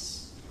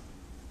peace.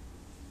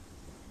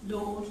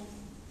 Lord,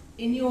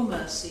 in your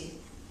mercy,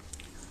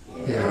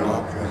 Hear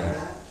our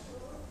prayer.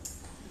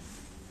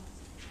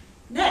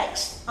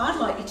 next, I'd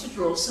like you to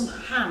draw some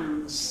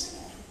hands.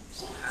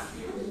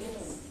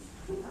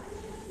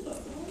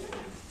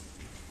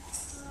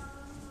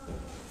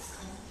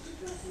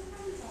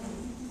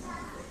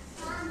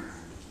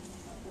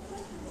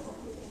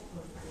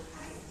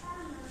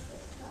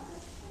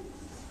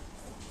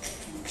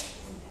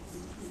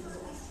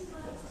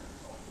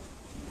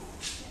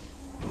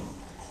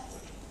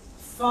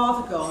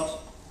 Father God,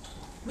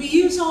 we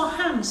use our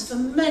hands for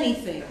many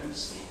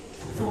things,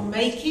 for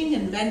making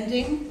and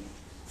mending,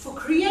 for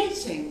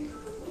creating,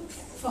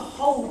 for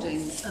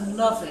holding and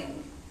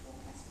loving,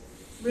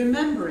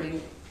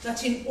 remembering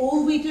that in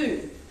all we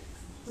do,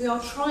 we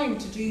are trying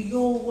to do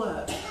your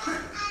work.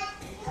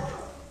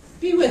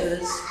 Be with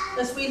us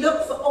as we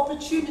look for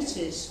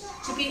opportunities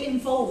to be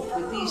involved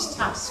with these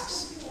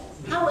tasks,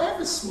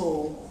 however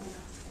small,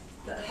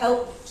 that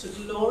help to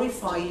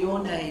glorify your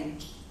name.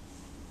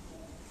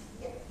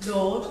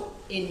 Lord,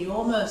 in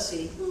your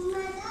mercy,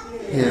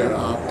 Hear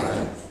our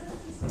prayer.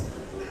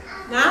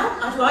 now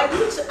I'd like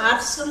you to add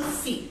some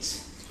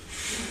feet.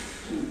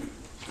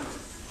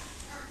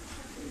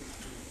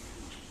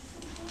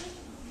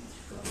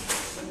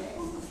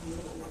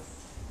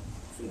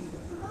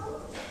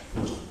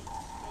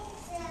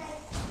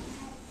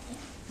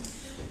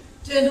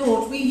 Dear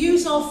Lord, we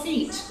use our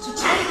feet to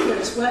take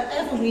us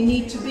wherever we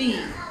need to be,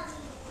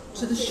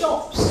 to the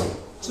shops,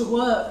 to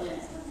work,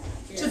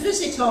 to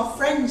visit our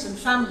friends and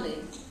family,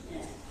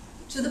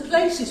 to the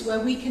places where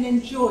we can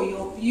enjoy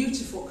your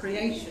beautiful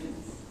creation.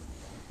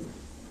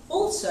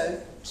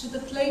 Also, to the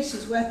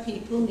places where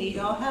people need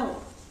our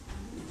help.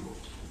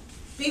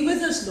 Be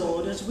with us,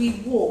 Lord, as we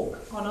walk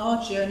on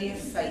our journey of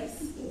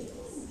faith.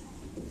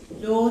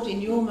 Lord, in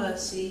your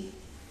mercy.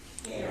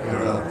 Hear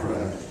our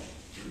prayer.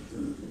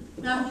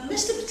 Now,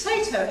 Mr.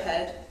 Potato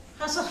Head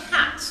has a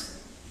hat.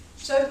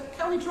 So,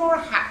 can we draw a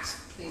hat,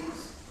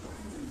 please?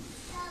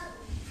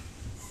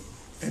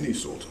 Any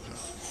sort of hat.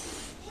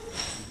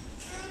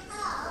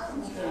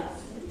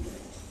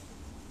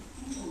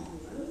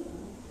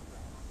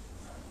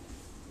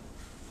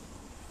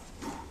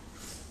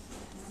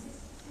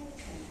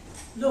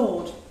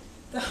 Lord,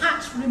 the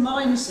hat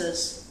reminds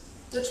us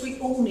that we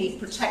all need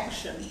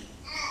protection,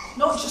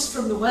 not just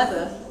from the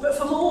weather, but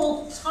from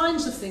all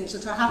kinds of things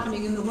that are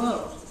happening in the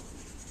world.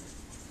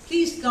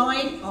 Please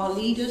guide our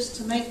leaders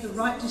to make the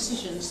right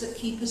decisions that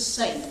keep us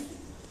safe,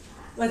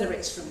 whether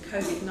it's from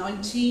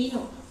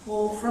COVID-19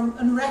 or from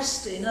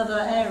unrest in other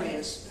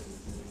areas.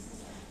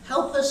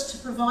 Help us to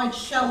provide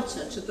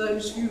shelter to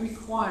those who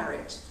require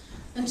it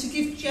and to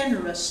give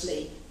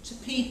generously to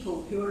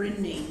people who are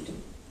in need.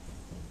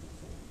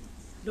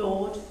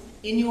 Lord,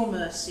 in your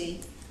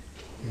mercy.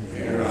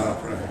 Hear our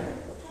prayer.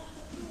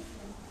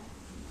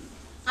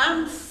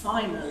 And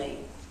finally,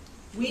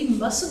 we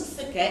mustn't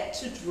forget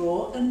to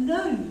draw a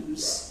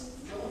nose.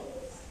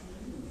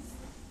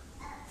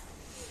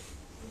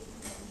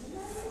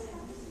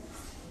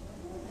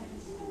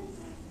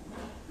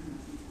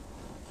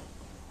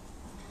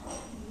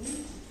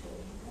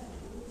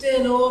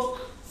 Dear Lord,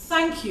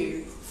 thank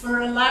you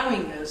for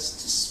allowing us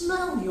to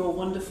smell your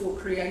wonderful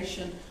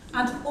creation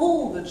and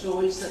all the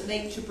joys that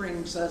nature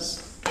brings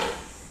us.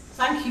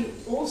 Thank you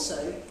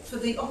also for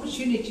the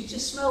opportunity to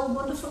smell the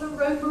wonderful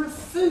aroma of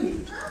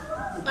food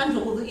and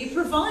all that you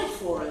provide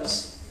for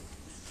us.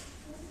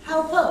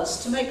 Help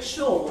us to make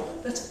sure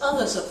that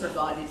others are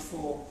provided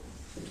for,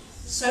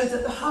 so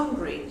that the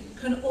hungry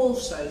can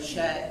also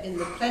share in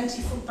the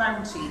plentiful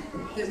bounty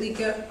that we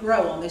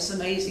grow on this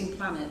amazing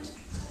planet.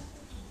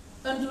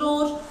 And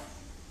Lord,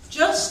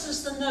 just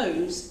as the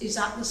nose is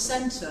at the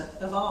centre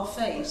of our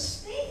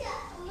face,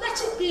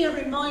 let it be a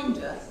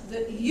reminder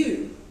that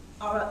you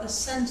are at the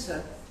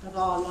centre of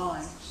our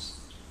lives.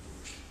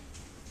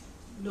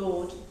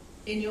 Lord,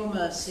 in your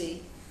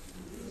mercy,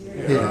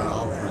 Hear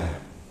our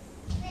prayer.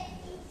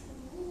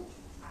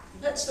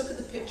 let's look at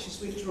the pictures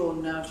we've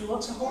drawn now. Do you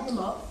want to hold them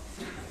up?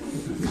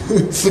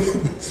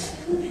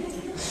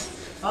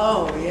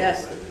 Oh,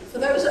 yes. For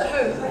those at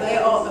home, they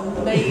are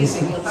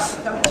amazing. You'll have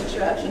to come to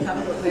church and have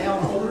a look. They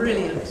are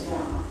brilliant.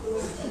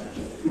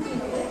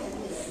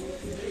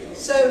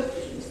 So,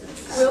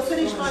 we'll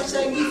finish by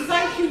saying we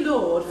thank you,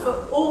 Lord,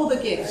 for all the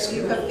gifts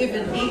you have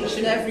given each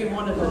and every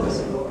one of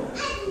us.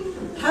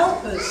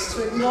 Help us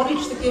to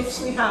acknowledge the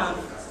gifts we have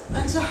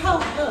and to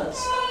help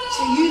us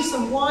to use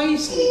them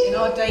wisely in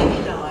our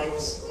daily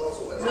lives.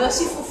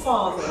 Merciful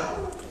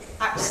Father,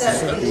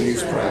 accept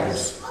these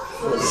prayers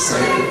for the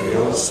sake of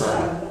your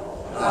Son,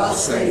 our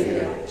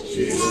Saviour,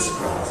 Jesus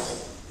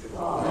Christ.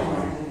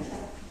 Amen.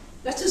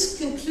 Let us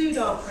conclude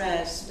our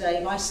prayers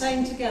today by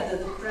saying together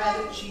the prayer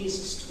that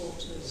Jesus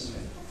taught us.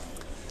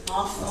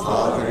 Our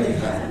Father in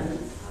heaven,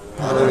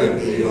 hallowed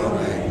be your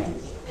name.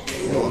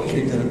 Your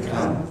kingdom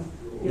come,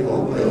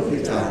 your will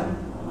be done,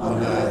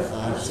 on earth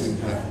as in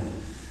heaven.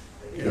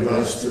 Give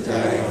us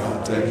today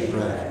our daily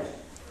bread.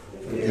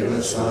 Forgive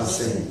us our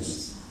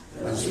sins,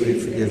 as we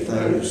forgive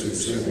those who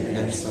sin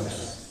against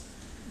us.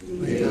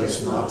 Lead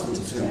us not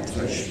into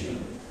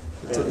temptation,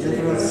 but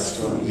deliver us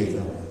from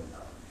evil.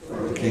 For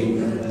the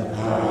kingdom, the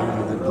power,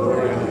 and the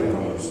glory are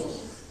yours,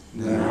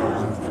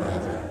 now and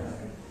forever.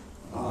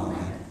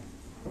 Amen.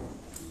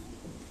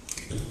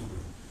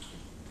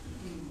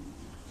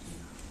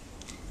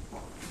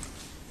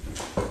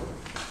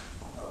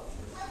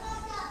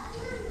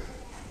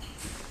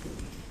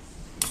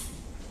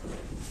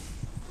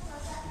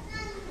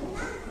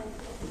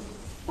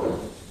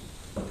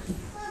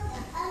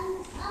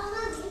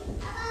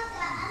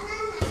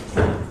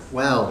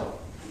 Well,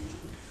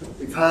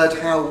 we've heard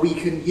how we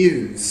can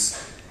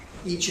use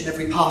each and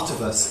every part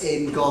of us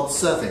in God's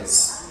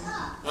service.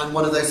 And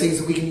one of those things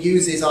that we can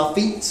use is our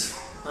feet,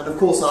 and of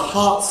course our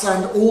hearts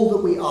and all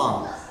that we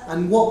are.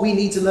 And what we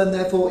need to learn,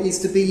 therefore, is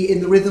to be in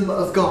the rhythm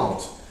of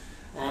God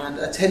and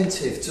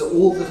attentive to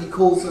all that he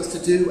calls us to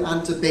do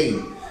and to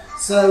be.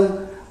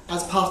 So,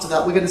 as part of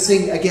that, we're going to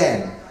sing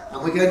again,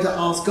 and we're going to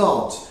ask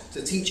God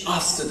to teach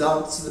us to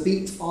dance to the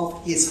beat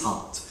of his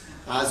heart,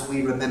 as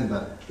we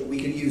remember that we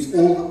can use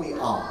all that we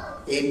are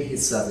in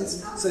his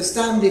service. So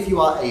stand if you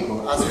are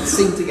able as we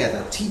sing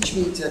together, Teach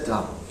Me to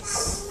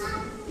Dance.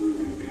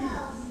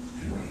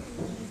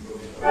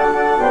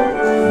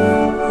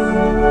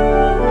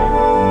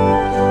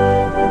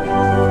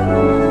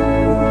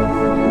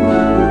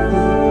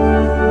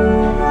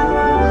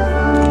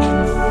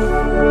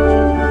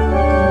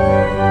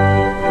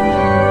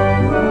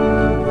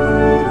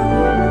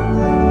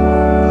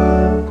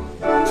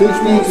 Teach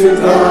me to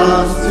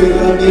dance to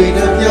the beat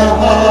of your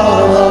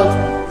heart.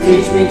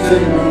 Teach me to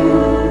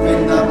move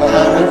in the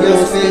power of your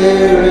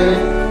spirit.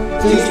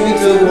 Teach me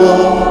to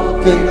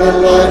walk in the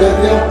light of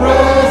your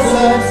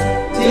presence.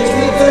 Teach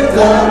me to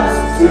dance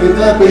to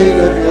the beat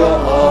of your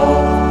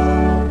heart.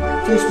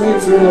 Teach me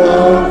to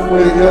love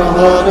with your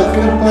heart of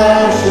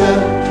compassion.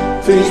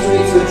 Teach me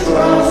to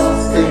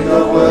trust in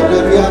the word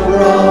of your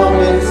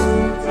promise.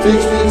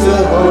 Teach me to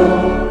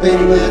hope in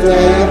the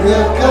day of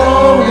your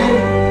coming.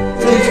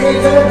 Teach me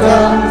to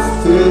dance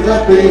to the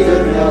beat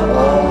of your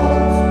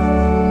heart.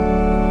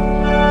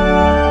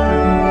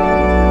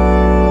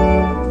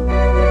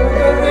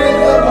 The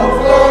rhythm of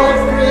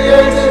life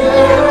created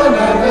heaven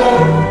and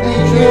earth.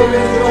 Each year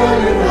is joy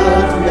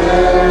without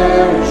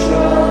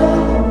measure.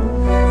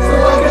 So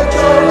like a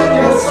child in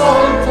your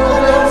sight, I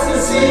dance to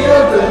see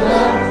your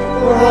delight,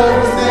 for I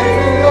was there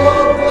for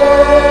your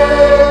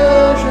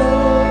pleasure.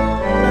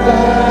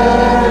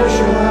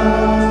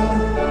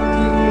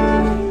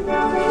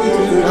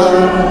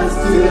 Dance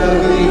to the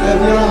beat of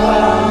your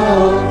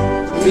heart.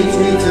 Teach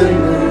me to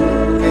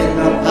move in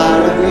the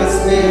power of your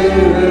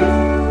spirit.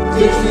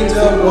 Teach me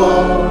to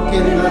walk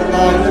in the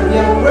light of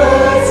your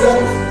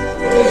presence.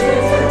 Teach me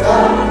to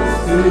dance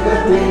to the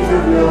beat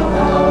of your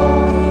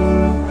heart.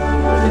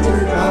 Teach me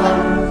to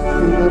dance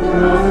to the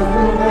power of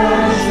your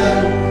passion.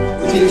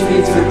 Teach me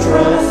to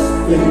trust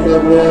in the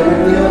word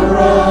of your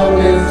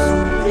promise.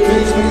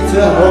 Teach me to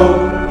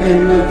hope in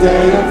the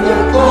day of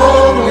your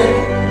calling.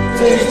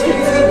 Teach me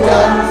to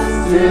dance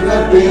to the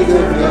beat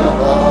of your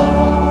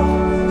heart.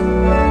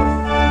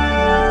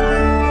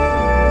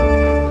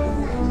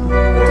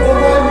 Let all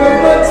my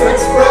movements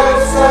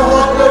express a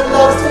heart that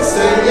loves to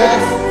say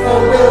yes, a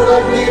will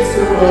that needs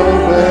to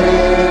obey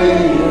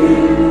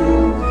you.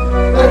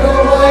 Let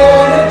all my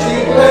energy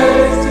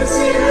blaze to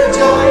see the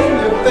joy in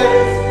your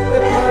face.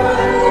 Let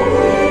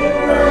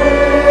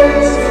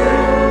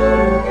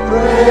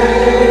praise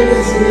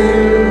you.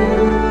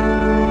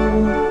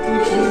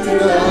 Teach me to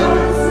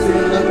dance to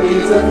the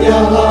beat of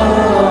your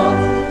heart.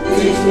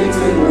 Teach me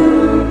to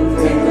move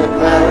in the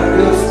power of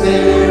your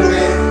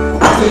spirit.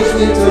 Teach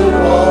me to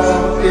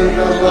walk in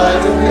the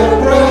light of your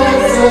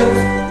presence.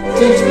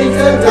 Teach me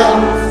to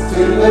dance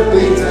to the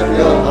beat of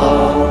your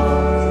heart.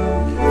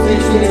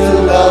 Teach me to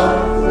love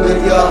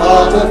with your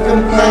heart of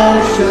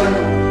compassion.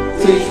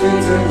 Teach me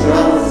to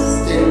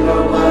trust in the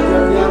word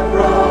of your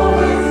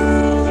promise.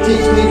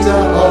 Teach me to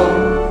hope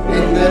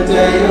in the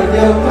day of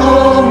your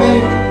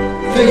coming.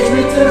 Teach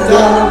me to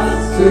dance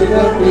to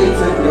the beat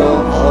of your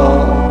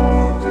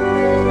heart.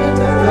 And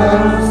to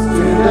dance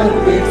to the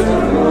beat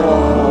of your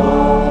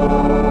heart.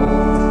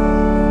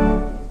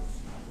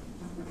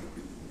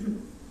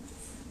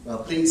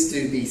 Well, please do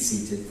be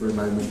seated for a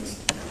moment.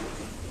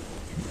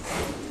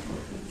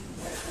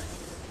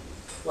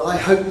 Well, I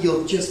hope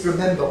you'll just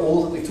remember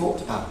all that we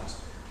talked about,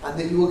 and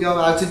that you will go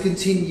out and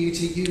continue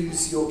to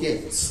use your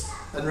gifts.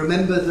 And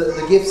remember that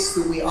the gifts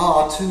that we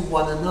are to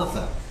one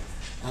another,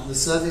 and the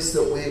service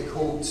that we're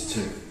called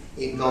to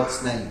in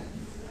God's name.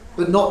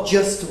 But not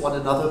just to one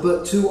another,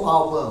 but to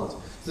our world,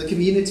 the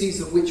communities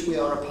of which we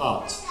are a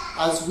part,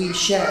 as we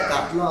share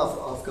that love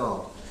of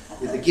God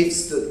with the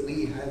gifts that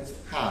we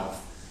have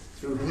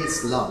through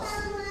his love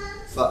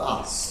for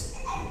us.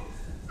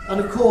 And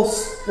of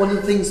course, one of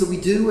the things that we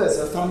do as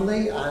a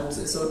family and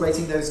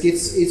celebrating those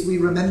gifts is we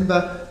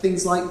remember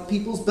things like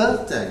people's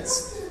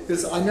birthdays.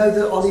 Because I know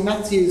that Ollie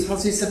Matthews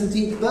has his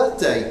 17th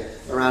birthday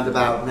around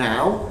about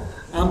now.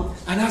 And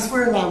as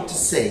we're allowed to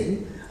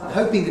sing, I'm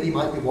hoping that he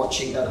might be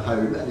watching at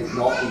home, and if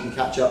not, we can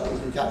catch up a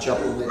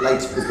little bit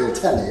later because we'll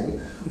tell him.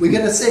 We're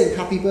going to sing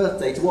happy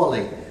birthday to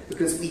Ollie,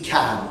 because we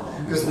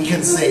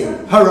can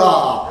sing.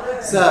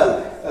 Hurrah!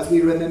 So, as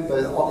we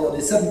remember Ollie on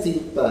his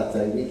 17th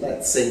birthday,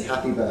 let's sing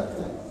happy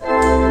birthday.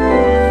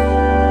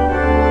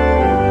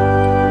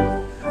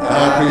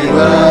 Happy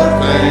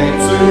birthday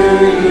to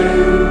you.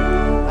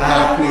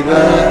 Happy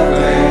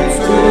birthday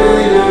to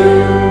you.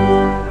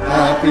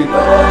 Happy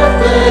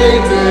birthday,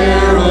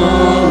 dear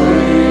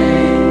Ollie.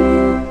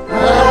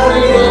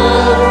 Happy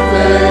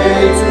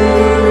birthday to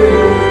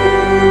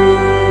you.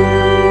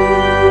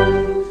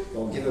 Go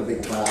on, give a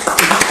big clap.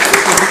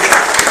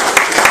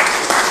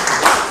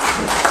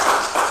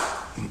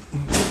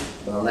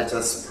 Well, let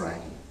us pray.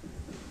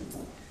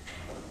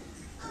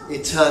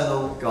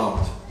 Eternal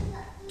God,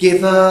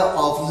 giver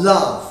of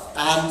love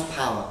and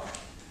power,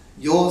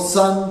 your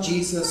Son,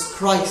 Jesus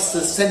Christ,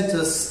 has sent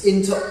us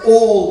into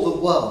all the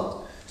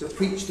world to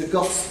preach the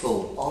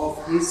gospel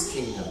of his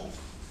kingdom.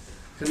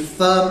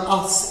 Confirm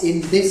us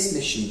in this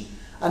mission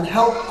and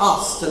help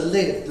us to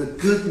live the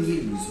good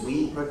news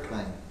we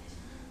proclaim.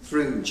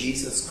 Through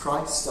Jesus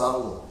Christ our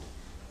Lord.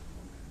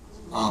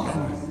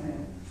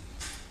 Amen.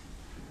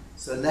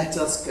 So let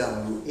us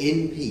go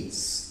in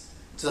peace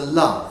to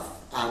love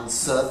and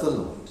serve the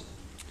Lord.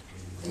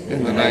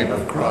 In the name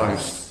of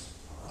Christ.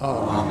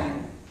 Amen.